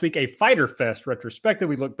did last week a Fyter Fest retrospective.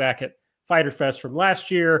 We looked back at Fyter Fest from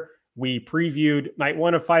last year. We previewed night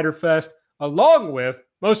 1 of Fyter Fest, along with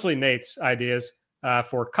mostly Nate's ideas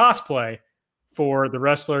for cosplay for the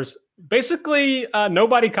wrestlers. Basically,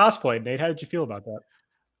 nobody cosplayed. Nate, how did you feel about that?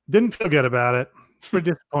 Didn't feel good about it. I was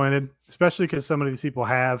pretty disappointed, especially because some of these people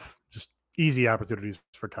have just easy opportunities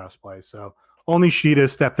for cosplay. So only Sheeta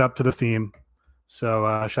stepped up to the theme.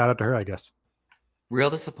 So shout out to her, I guess. Real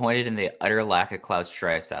disappointed in the utter lack of Cloud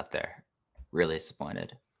Stripes out there. Really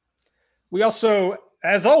disappointed. We also,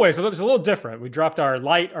 as always, it was a little different. We dropped our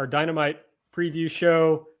Dynamite preview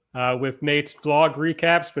show with Nate's vlog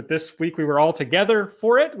recaps, but this week we were all together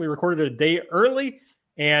for it. We recorded a day early,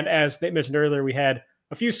 and as Nate mentioned earlier, we had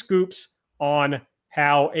a few scoops on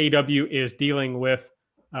how AEW is dealing with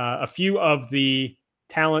a few of the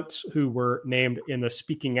talents who were named in the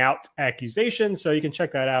Speaking Out accusation. So you can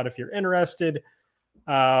check that out if you're interested.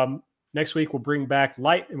 Next week we'll bring back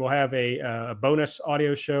Light, and we'll have a bonus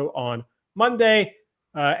audio show on Monday.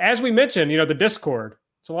 As we mentioned, the Discord.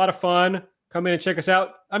 It's a lot of fun. Come in and check us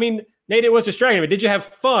out. I mean, Nate, it was distracting, but did you have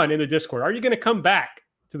fun in the Discord? Are you going to come back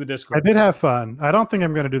to the Discord? I did have fun. I don't think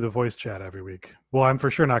I'm going to do the voice chat every week. Well, I'm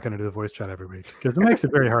for sure not going to do the voice chat every week because it makes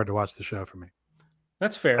it very hard to watch the show for me.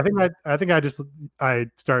 That's fair. I think I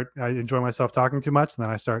enjoy myself talking too much, and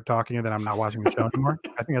then I start talking, and then I'm not watching the show anymore.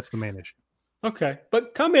 I think that's the main issue. Okay,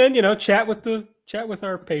 but come in, chat with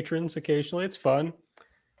our patrons occasionally. It's fun.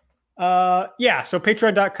 So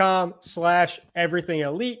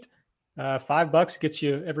patreon.com/everythingelite. $5 gets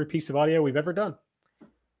you every piece of audio we've ever done.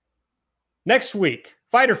 Next week,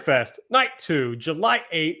 Fighter Fest, Night 2, July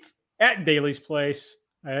 8th at Daly's Place.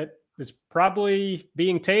 It's probably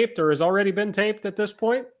being taped or has already been taped at this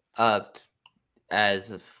point. From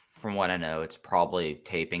what I know, it's probably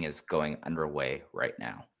taping is going underway right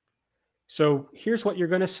now. So here's what you're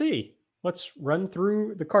going to see. Let's run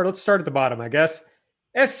through the card. Let's start at the bottom, I guess.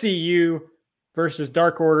 SCU versus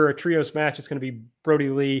Dark Order, a trios match. It's going to be Brody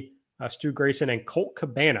Lee, Stu Grayson, and Colt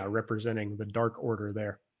Cabana representing the Dark Order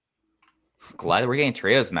there. Glad we're getting a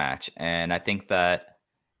trios match. And I think that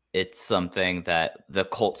it's something that the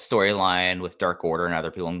Colt storyline with Dark Order and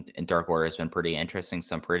other people in Dark Order has been pretty interesting.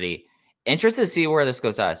 So I'm pretty interested to see where this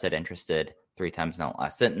goes out. I said interested 3 times in that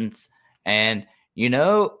last sentence. And,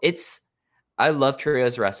 I love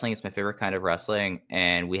trios wrestling. It's my favorite kind of wrestling.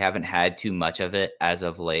 And we haven't had too much of it as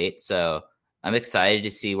of late. So I'm excited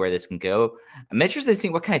to see where this can go. I'm interested in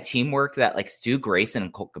seeing what kind of teamwork that like Stu Grayson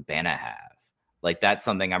and Colt Cabana have. Like that's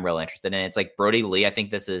something I'm real interested in. It's like Brody Lee. I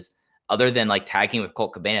think this is, other than like tagging with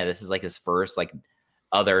Colt Cabana, this is like his first like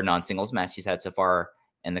other non-singles match he's had so far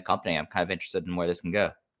in the company. I'm kind of interested in where this can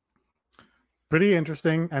go. Pretty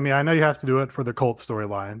interesting. I mean, I know you have to do it for the Colt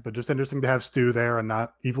storyline, but just interesting to have Stu there and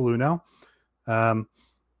not Evil Uno. And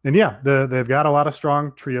yeah, they've got a lot of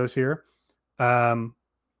strong trios here.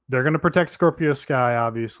 They're going to protect Scorpio Sky,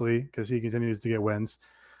 obviously, because he continues to get wins.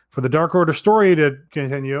 For the Dark Order story to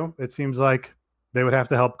continue, it seems like they would have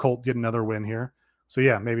to help Colt get another win here. So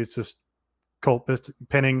yeah, maybe it's just Colt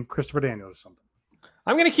pinning Christopher Daniels or something.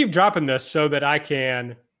 I'm going to keep dropping this so that I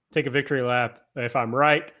can take a victory lap if I'm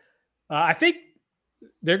right. I think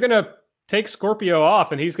they're going to take Scorpio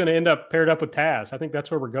off, and he's going to end up paired up with Taz. I think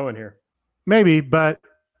that's where we're going here. Maybe, but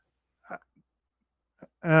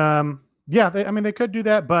yeah, they could do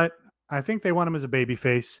that, but I think they want him as a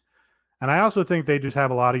babyface. And I also think they just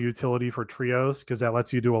have a lot of utility for trios because that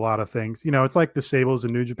lets you do a lot of things. It's like the Stables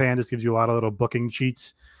in New Japan just gives you a lot of little booking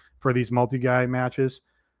cheats for these multi-guy matches.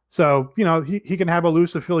 So, he can have a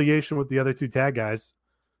loose affiliation with the other 2 tag guys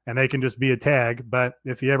and they can just be a tag. But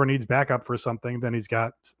if he ever needs backup for something, then he's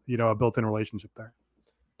got, a built-in relationship there.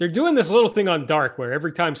 They're doing this little thing on Dark where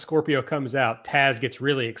every time Scorpio comes out, Taz gets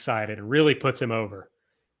really excited and really puts him over.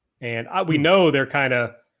 And we know they're kind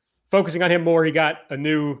of focusing on him more. He got a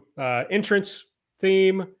new entrance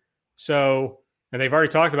theme. And they've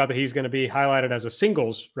already talked about that he's going to be highlighted as a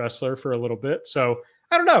singles wrestler for a little bit. So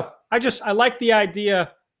I don't know. I like the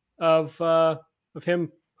idea of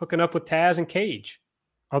him hooking up with Taz and Cage.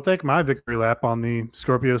 I'll take my victory lap on the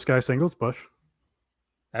Scorpio Sky singles push.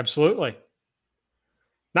 Absolutely.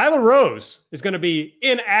 Nyla Rose is going to be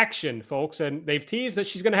in action, folks, and they've teased that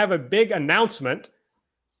she's going to have a big announcement.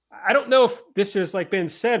 I don't know if this has been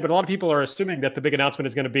said, but a lot of people are assuming that the big announcement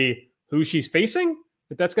is going to be who she's facing,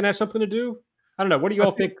 that that's going to have something to do. I don't know. What do you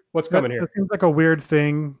all think what's coming here? That seems like a weird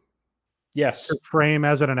thing. Yes. To frame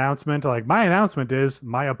as an announcement. Like my announcement is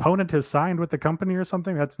my opponent has signed with the company or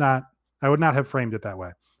something. I would not have framed it that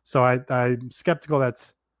way. So I'm skeptical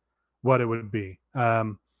that's what it would be.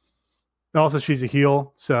 Also, she's a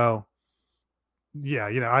heel, so yeah,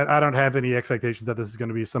 I don't have any expectations that this is going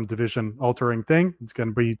to be some division-altering thing.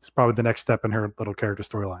 It's probably the next step in her little character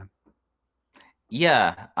storyline.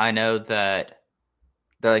 Yeah, I know that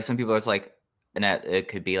some people it's like it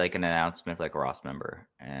could be like an announcement for like a Ross member,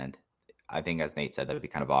 and I think as Nate said that would be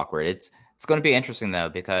kind of awkward. It's going to be interesting though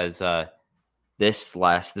because this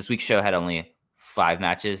week's show had only 5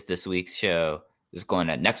 matches. This week's show is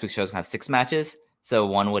next week's show is going to have 6 matches. So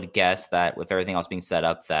one would guess that with everything else being set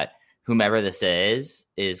up, that whomever this is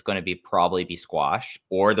going to probably be squashed,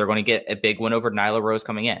 or they're going to get a big win over Nyla Rose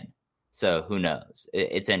coming in. So who knows?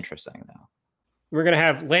 It's interesting though. We're going to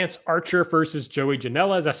have Lance Archer versus Joey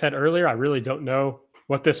Janela. As I said earlier, I really don't know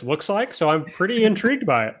what this looks like, so I'm pretty intrigued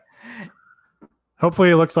by it.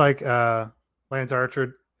 Hopefully it looks like Lance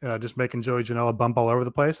Archer just making Joey Janela bump all over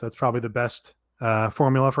the place. That's probably the best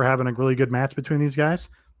formula for having a really good match between these guys.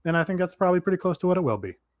 And I think that's probably pretty close to what it will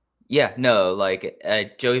be. Yeah, no,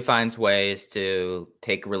 Joey finds ways to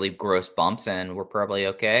take really gross bumps, and we're probably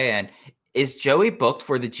okay. And is Joey booked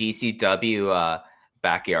for the GCW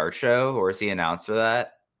backyard show, or is he announced for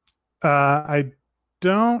that? I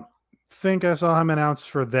don't think I saw him announced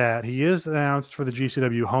for that. He is announced for the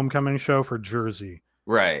GCW homecoming show for Jersey.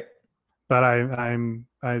 Right. But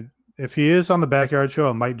if he is on the backyard show,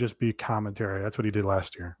 it might just be commentary. That's what he did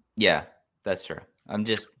last year. Yeah, that's true.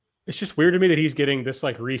 It's just weird to me that he's getting this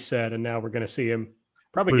reset, and now we're going to see him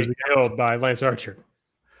probably get killed by Lance Archer.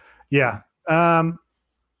 Yeah.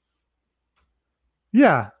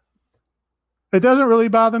 Yeah. It doesn't really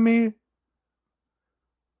bother me.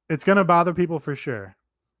 It's going to bother people for sure.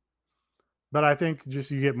 but I think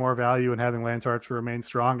just you get more value in having Lance Archer remain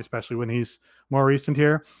strong, especially when he's more recent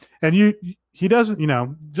here. And he doesn't,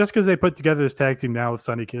 just because they put together this tag team now with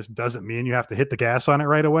Sonny Kiss doesn't mean you have to hit the gas on it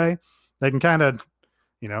right away. They can kind of,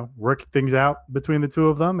 work things out between the two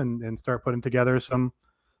of them and start putting together some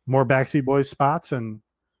more Backseat Boys spots and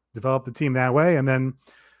develop the team that way. And then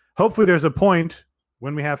hopefully there's a point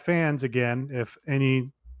when we have fans again, if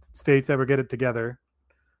any states ever get it together,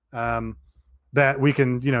 that we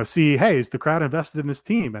can, see, hey, is the crowd invested in this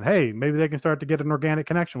team? And hey, maybe they can start to get an organic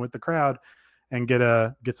connection with the crowd and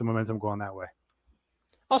get some momentum going that way.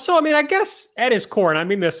 Also, I mean, I guess at his core, and I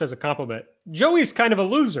mean this as a compliment, Joey's kind of a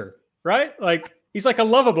loser, right? Like, he's like a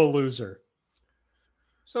lovable loser.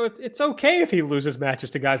 So it's okay if he loses matches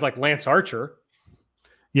to guys like Lance Archer.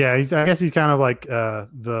 Yeah, I guess he's kind of like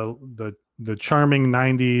the charming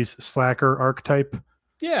 90s slacker archetype.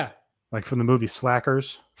 Yeah. Like from the movie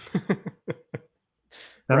Slackers.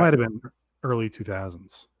 That might have been early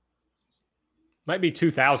 2000s. Might be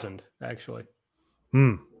 2000, actually.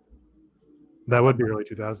 That would be early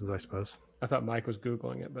 2000s, I suppose. I thought Mike was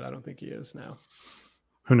Googling it, but I don't think he is now.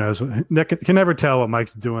 Who knows? Can never tell what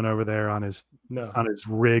Mike's doing over there on his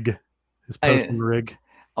rig, his posting rig.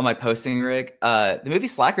 On my posting rig. The movie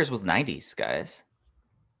Slackers was 90s, guys.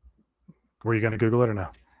 Were you going to Google it or no?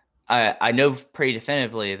 I know pretty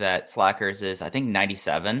definitively that Slackers is, I think,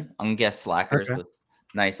 97. I'm going to guess Slackers with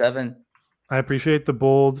 97. I appreciate the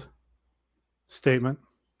bold statement.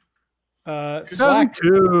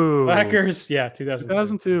 2002. Slackers, yeah,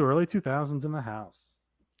 2002, early 2000s in the house.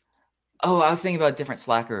 Oh, I was thinking about a different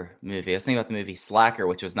Slacker movie. I was thinking about the movie Slacker,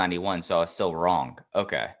 which was 91, so I was still wrong.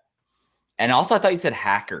 Okay. And also, I thought you said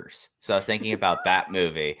Hackers, so I was thinking about that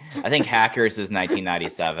movie. I think Hackers is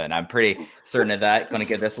 1997. I'm pretty certain of that. Going to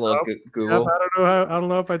give this a little Google. I don't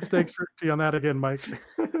know if I'd stake certainty on that again, Mike.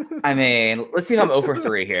 I mean, let's see if I'm 0 for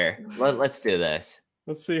 3 here. Let's do this.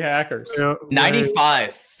 Let's see Hackers.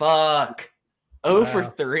 95. Fuck. 0 for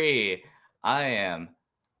 3. I am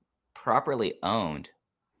properly owned.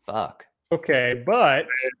 Fuck. Okay, but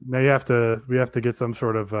now we have to get some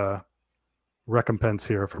sort of recompense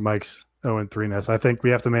here for Mike's 0-3ness. I think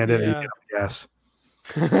we have to mandate yes.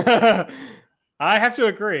 I have to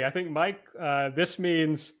agree. I think, Mike, this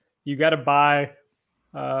means you got to buy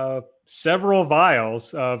several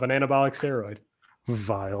vials of an anabolic steroid.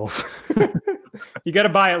 Vials. You got to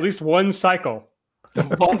buy at least one cycle.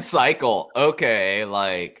 One cycle. Okay,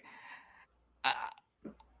 like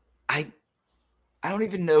I don't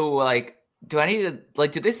even know. Like, do I need to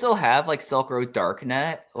do they still have like Silk Road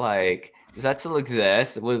Darknet? Like, does that still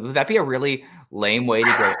exist? Would that be a really lame way to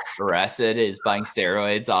get arrested? Is buying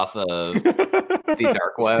steroids off of the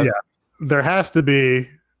dark web? Yeah, there has to be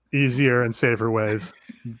easier and safer ways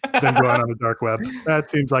than going on the dark web. That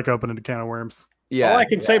seems like opening a can of worms. Yeah. All I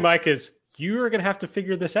can say, Mike, is you are going to have to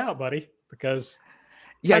figure this out, buddy, because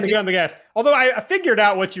time to get on the gas. Although I figured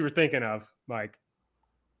out what you were thinking of, Mike.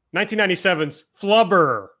 1997's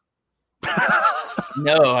Flubber.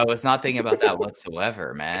 No, I was not thinking about that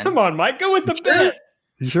whatsoever, man. Come on, Mike, go with the bit.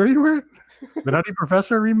 You sure you weren't? The Nutty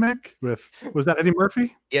Professor remake was that Eddie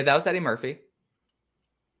Murphy? Yeah, that was Eddie Murphy.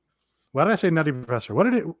 Why did I say Nutty Professor? What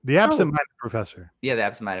did it? The Absent-Minded Professor. Yeah, the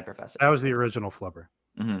Absent-Minded Professor. That was the original Flubber.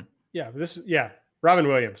 Mm-hmm. Yeah, Robin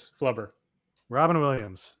Williams, Flubber. Robin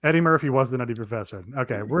Williams. Eddie Murphy was the Nutty Professor.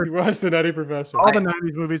 Okay, he was the Nutty Professor. All the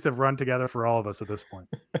 90s movies have run together for all of us at this point.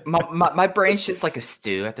 My brain's just like a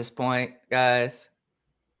stew at this point, guys.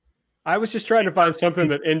 I was just trying to find something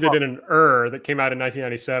that ended in an that came out in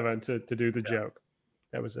 1997 to do the joke.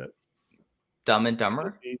 That was it. Dumb and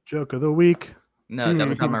Dumber? Joke of the week. No,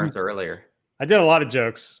 Dumb and Dumber was earlier. I did a lot of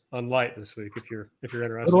jokes on Light this week. If you're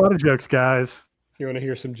interested, a lot of jokes, guys. If you want to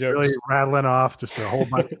hear some jokes, really rattling off just a whole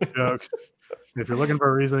bunch of jokes. If you're looking for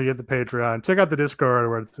a reason to get the Patreon, check out the Discord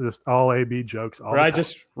where it's just all AB jokes. All I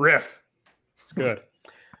just riff. It's good.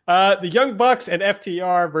 The Young Bucks and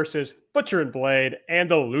FTR versus Butcher and Blade and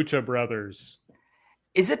the Lucha Brothers.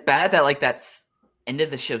 Is it bad that that's end of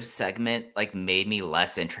the show segment made me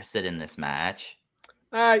less interested in this match?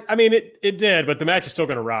 I mean, it did, but the match is still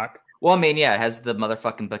going to rock. Well, I mean, yeah, it has the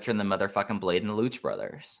motherfucking Butcher and the motherfucking Blade and the Lucha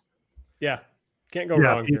Brothers. Yeah, can't go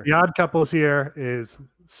wrong here. The Odd Couples here is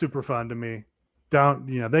super fun to me.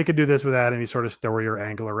 They could do this without any sort of story or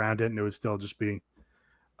angle around it, and it would still just be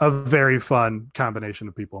a very fun combination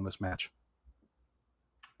of people in this match.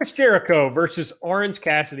 Chris Jericho versus Orange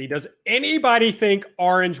Cassidy. Does anybody think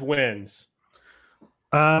Orange wins?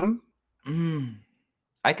 I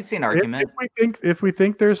could see an argument. If we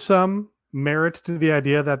think there's some merit to the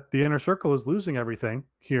idea that the Inner Circle is losing everything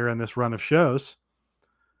here in this run of shows,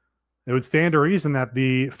 it would stand to reason that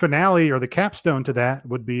the finale or the capstone to that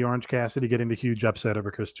would be Orange Cassidy getting the huge upset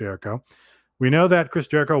over Chris Jericho. We know that Chris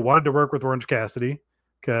Jericho wanted to work with Orange Cassidy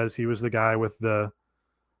because he was the guy with the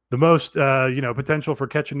most potential for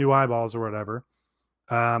catching new eyeballs or whatever.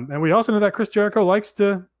 And we also know that Chris Jericho likes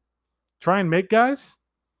to try and make guys.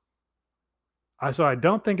 So I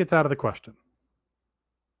don't think it's out of the question.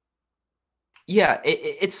 Yeah,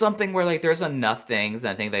 it's something where like there's enough things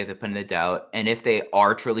I think they have to put into doubt. And if they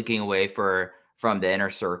are truly getting away from the inner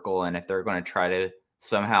circle, and if they're going to try to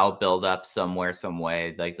somehow build up somewhere, some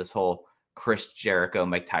way, like this whole Chris Jericho,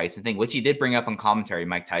 Mike Tyson thing, which he did bring up on commentary,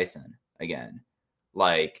 Mike Tyson again,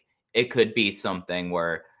 like it could be something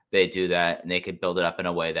where they do that and they could build it up in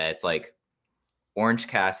a way that it's like Orange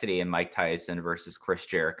Cassidy and Mike Tyson versus Chris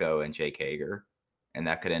Jericho and Jake Hager. And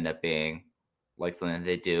that could end up being like something that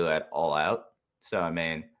they do at All Out. So, I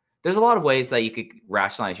mean, there's a lot of ways that you could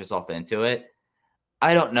rationalize yourself into it.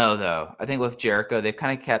 I don't know, though. I think with Jericho, they've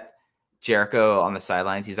kind of kept Jericho on the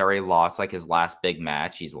sidelines. He's already lost like his last big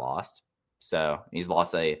match. He's lost. So he's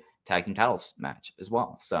lost a tag team titles match as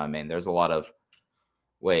well. So, I mean, there's a lot of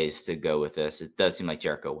ways to go with this. It does seem like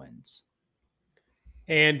Jericho wins.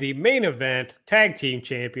 And the main event, tag team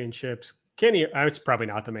championships, it's probably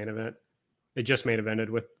not the main event. They just main evented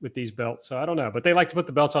with these belts. So I don't know, but they like to put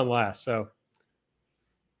the belts on last. So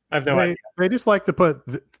I have no idea. They just like to put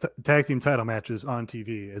the tag team title matches on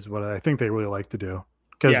TV is what I think they really like to do.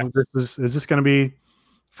 Because is this going to be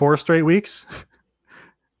 4 straight weeks?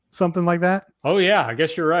 Something like that? Oh, yeah. I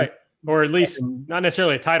guess you're right. Or at least not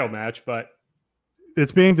necessarily a title match, but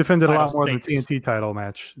it's being defended a lot more stakes. than the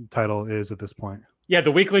TNT title is at this point. Yeah,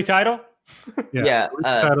 the weekly title?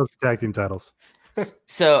 Titles, tag team titles.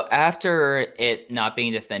 So after it not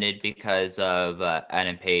being defended because of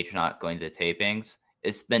Adam Page not going to the tapings,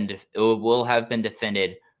 it will have been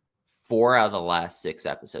defended 4 out of the last 6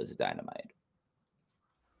 episodes of Dynamite.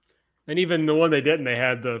 And even the one they didn't, they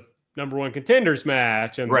had the number 1 contenders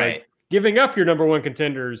match and right. Giving up your number 1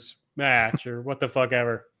 contenders match or what the fuck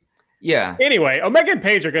ever. Yeah. Anyway, Omega and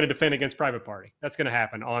Page are going to defend against Private Party. That's going to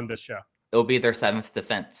happen on this show. It'll be their 7th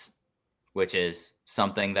defense, which is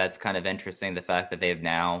something that's kind of interesting. The fact that they've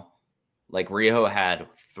now, like Riho had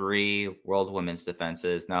 3 World Women's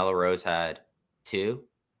defenses. Nyla Rose had 2.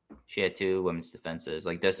 She had 2 women's defenses.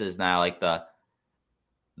 Like this is now like the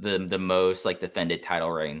most like defended title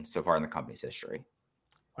reign so far in the company's history.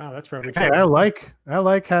 Wow, that's probably. Hey, I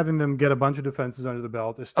like having them get a bunch of defenses under the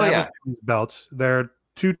belt. Establish these belts. They're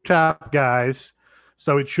 2 top guys,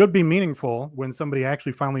 so it should be meaningful when somebody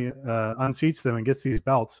actually finally unseats them and gets these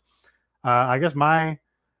belts. I guess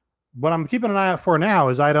what I'm keeping an eye out for now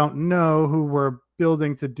is I don't know who we're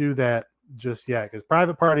building to do that just yet, because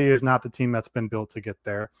Private Party is not the team that's been built to get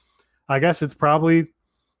there. I guess it's probably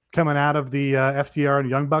coming out of the FTR and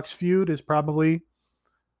Young Bucks feud is probably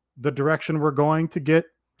the direction we're going to get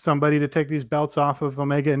somebody to take these belts off of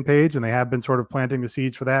Omega and Page, and they have been sort of planting the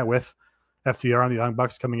seeds for that with FTR and the Young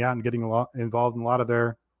Bucks coming out and getting involved in a lot of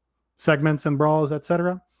their segments and brawls,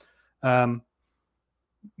 etc.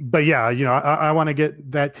 But yeah, I want to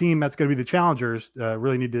get that team that's going to be the challengers.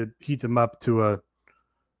 Really need to heat them up to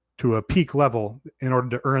a peak level in order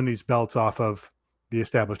to earn these belts off of the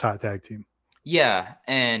established hot tag team. Yeah,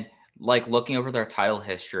 and like looking over their title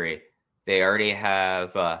history, they already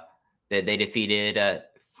have they defeated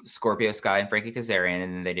Scorpio Sky and Frankie Kazarian,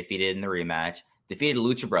 and then they defeated in the rematch. Defeated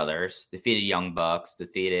Lucha Brothers, defeated Young Bucks,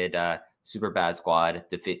 defeated Super Bad Squad,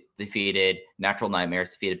 defeated Natural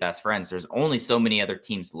Nightmares, defeated Best Friends. There's only so many other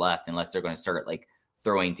teams left unless they're going to start like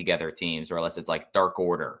throwing together teams, or unless it's like Dark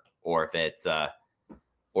Order, or if it's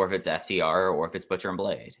FTR, or if it's Butcher and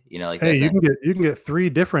Blade. Hey, you can get 3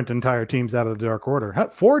 different entire teams out of the Dark Order.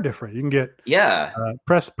 4 different. You can get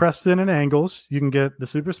Preston and Angles. You can get the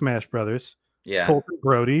Super Smash Brothers. Yeah, Colton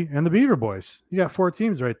Brody and the Beaver Boys. You got 4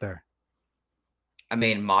 teams right there. I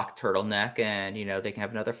mean, Mock Turtleneck, and they can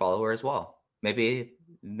have another follower as well. Maybe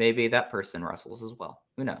that person wrestles as well.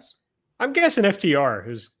 Who knows? I'm guessing FTR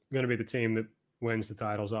is going to be the team that wins the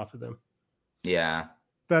titles off of them. Yeah,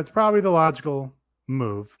 that's probably the logical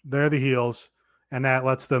move. They're the heels, and that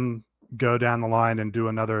lets them go down the line and do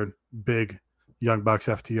another big Young Bucks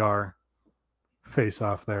FTR face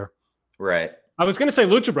off there. Right. I was going to say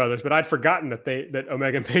Lucha Brothers, but I'd forgotten that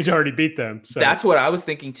Omega and Page already beat them. So that's what I was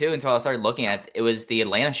thinking too until I started looking at it. It was the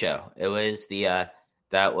Atlanta show. It was I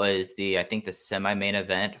think the semi-main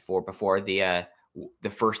event before the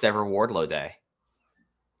first ever Wardlow Day.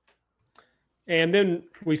 And then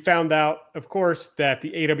we found out, of course, that the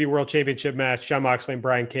AEW World Championship match, Jon Moxley and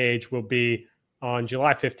Brian Cage, will be on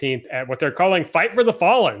July 15th at what they're calling Fight for the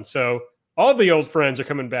Fallen. So all the old friends are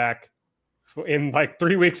coming back in like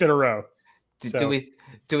 3 weeks in a row.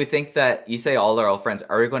 Do we think that you say all our old friends?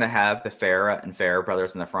 Are we going to have the Farah and Farah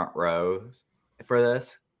brothers in the front rows for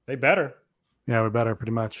this? They better. Yeah, we better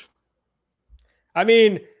pretty much. I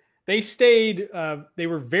mean, they stayed. They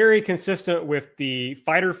were very consistent with the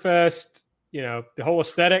Fighter Fest. The whole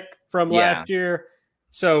aesthetic from last year.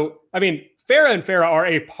 So, I mean, Farah and Farah are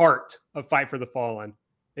a part of Fight for the Fallen.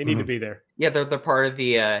 They need to be there. Yeah, they're part of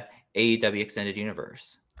the AEW Extended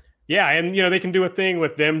Universe. Yeah, and they can do a thing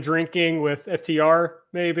with them drinking with FTR,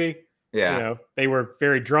 maybe. Yeah. They were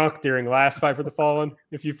very drunk during last Fight for the Fallen,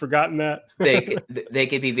 if you've forgotten that. they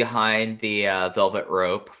could be behind the velvet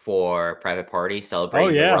rope for Private Party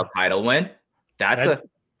celebrating the world title win. That's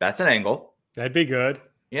an angle. That'd be good.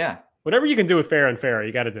 Yeah. Whatever you can do with Farah and Farah,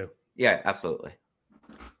 you got to do. Yeah, absolutely.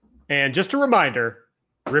 And just a reminder,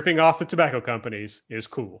 ripping off the tobacco companies is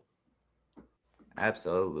cool.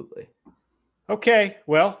 Absolutely. Okay,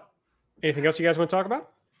 well, anything else you guys want to talk about?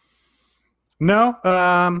 No,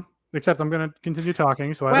 except I'm going to continue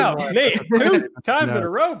talking. So Nate, 2 times in a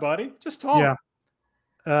row, buddy. Just talk.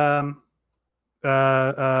 Yeah.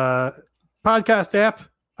 Podcast app,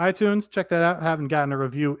 iTunes. Check that out. Haven't gotten a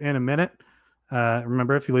review in a minute.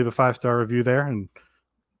 Remember, if you leave a 5-star review there and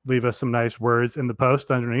leave us some nice words in the post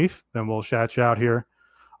underneath, then we'll shout you out here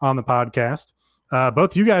on the podcast.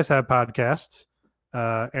 Both you guys have podcasts.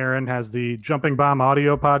 Aaron has the Jumping Bomb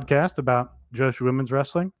audio podcast about Joshi Women's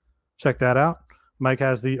Wrestling. Check that out. Mike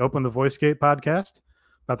has the Open the Voice Gate podcast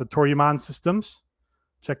about the Toryumon systems.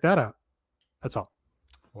 Check that out. That's all.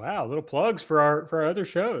 Wow, little plugs for our other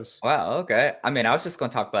shows. Wow, okay. I mean, I was just going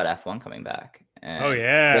to talk about F1 coming back. And oh,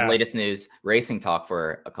 yeah. The latest news, racing talk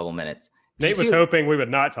for a couple minutes. Nate was hoping we would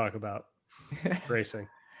not talk about racing.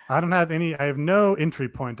 I have no entry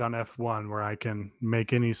point on F1 where I can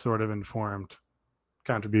make any sort of informed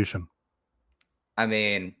contribution. I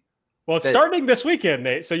mean, well, it's starting this weekend,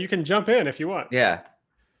 Nate, so you can jump in if you want. Yeah.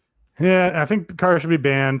 Yeah, I think cars should be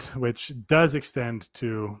banned, which does extend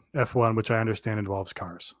to F1, which I understand involves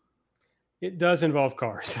cars. It does involve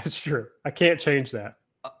cars. That's true. I can't change that.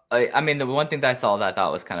 I mean, the one thing that I saw that I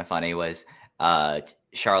thought was kind of funny was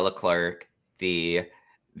Charles Leclerc, the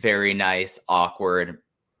very nice, awkward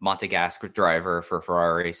Monegasque driver for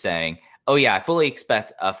Ferrari, saying, "Oh yeah, I fully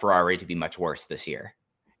expect a Ferrari to be much worse this year,"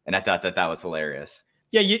 and I thought that was hilarious.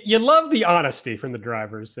 Yeah, you love the honesty from the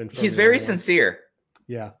drivers. He's very sincere.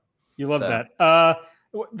 Yeah, you love that.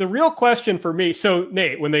 The real question for me, so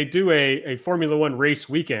Nate, when they do a Formula One race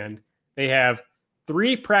weekend, they have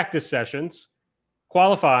 3 practice sessions,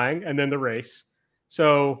 qualifying, and then the race.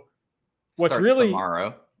 So what's Starts really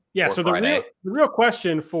tomorrow? Yeah. So the real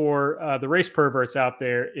question for the race perverts out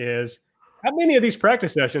there is, how many of these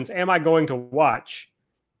practice sessions am I going to watch?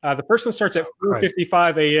 The first one starts at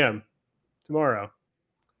 4:55 a.m. tomorrow.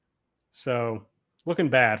 So looking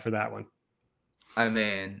bad for that one. I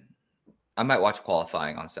mean, I might watch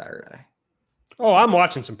qualifying on Saturday. Oh, I'm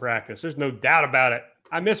watching some practice. There's no doubt about it.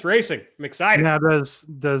 I miss racing. I'm excited. Now, is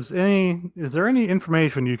there any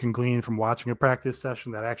information you can glean from watching a practice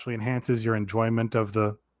session that actually enhances your enjoyment of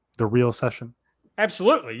the real session?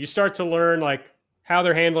 Absolutely. You start to learn like how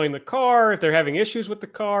they're handling the car, if they're having issues with the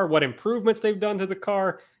car, what improvements they've done to the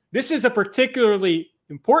car. This is a particularly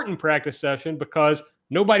important practice session because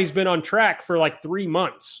nobody's been on track for like 3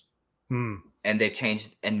 months. And they've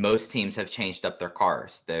changed, and most teams have changed up their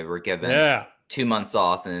cars. They were given 2 months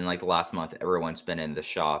off, and then like the last month, everyone's been in the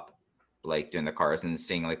shop, like doing the cars and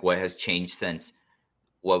seeing like what has changed since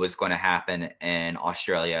what was going to happen in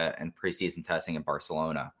Australia and preseason testing in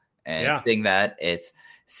Barcelona. And seeing that, it's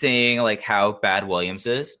seeing like how bad Williams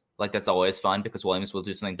is. Like that's always fun because Williams will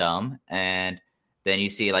do something dumb, and then you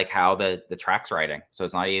see like how the track's riding. So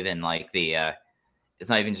it's not even like it's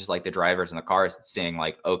not even just like the drivers and the cars. It's seeing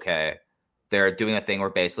like, okay, they're doing a thing where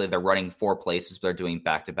basically they're running 4 places, but they're doing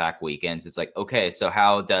back-to-back weekends. It's like, okay, so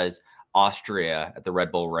how does Austria at the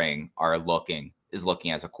Red Bull Ring is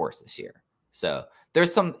looking as a course this year? So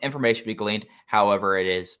there's some information to be gleaned. However, it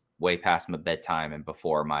is way past my bedtime and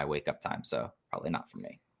before my wake-up time, so probably not for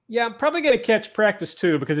me. Yeah, I'm probably going to catch practice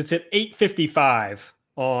too because it's at 8:55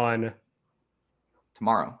 on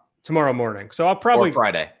tomorrow morning. So I'll probably or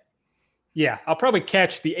Friday. Yeah, I'll probably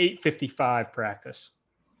catch the 8:55 practice.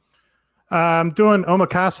 I'm doing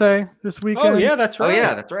Omakase this weekend. Oh yeah, that's right. Oh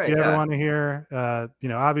yeah, that's right. If you ever want to hear,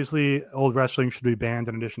 obviously old wrestling should be banned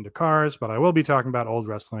in addition to cars, but I will be talking about old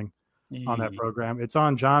wrestling on that program. It's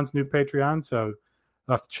on John's new Patreon, so you'll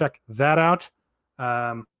have to check that out.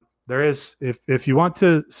 There is, if you want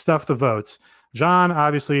to stuff the votes, John,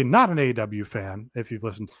 obviously not an AEW fan, if you've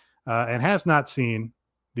listened, and has not seen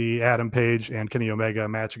the Adam Page and Kenny Omega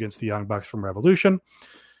match against the Young Bucks from Revolution.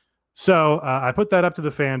 So I put that up to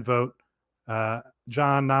the fan vote.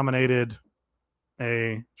 John nominated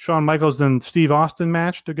a Shawn Michaels and Steve Austin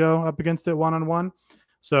match to go up against it 1-on-1.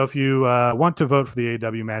 So if you want to vote for the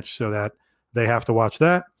AEW match so that they have to watch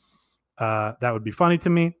that, that would be funny to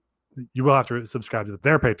me. You will have to subscribe to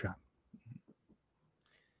their Patreon.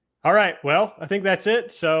 All right. Well, I think that's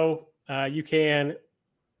it. So you can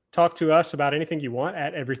talk to us about anything you want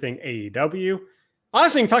at Everything AEW.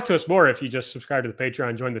 Honestly, you can talk to us more if you just subscribe to the Patreon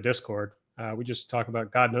and join the Discord. We just talk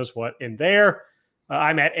about God knows what in there.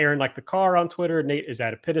 I'm at Aaron Like the Car on Twitter. Nate is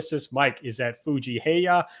at Epitasis. Mike is at Fuji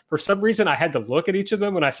Heya. For some reason, I had to look at each of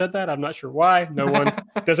them when I said that. I'm not sure why. No one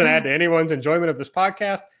doesn't add to anyone's enjoyment of this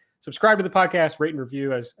podcast. Subscribe to the podcast, rate and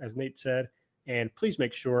review, as Nate said. And please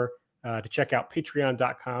make sure to check out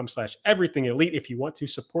patreon.com/everythingelite if you want to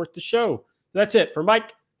support the show. That's it. For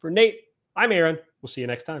Mike, for Nate, I'm Aaron. We'll see you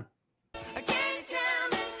next time.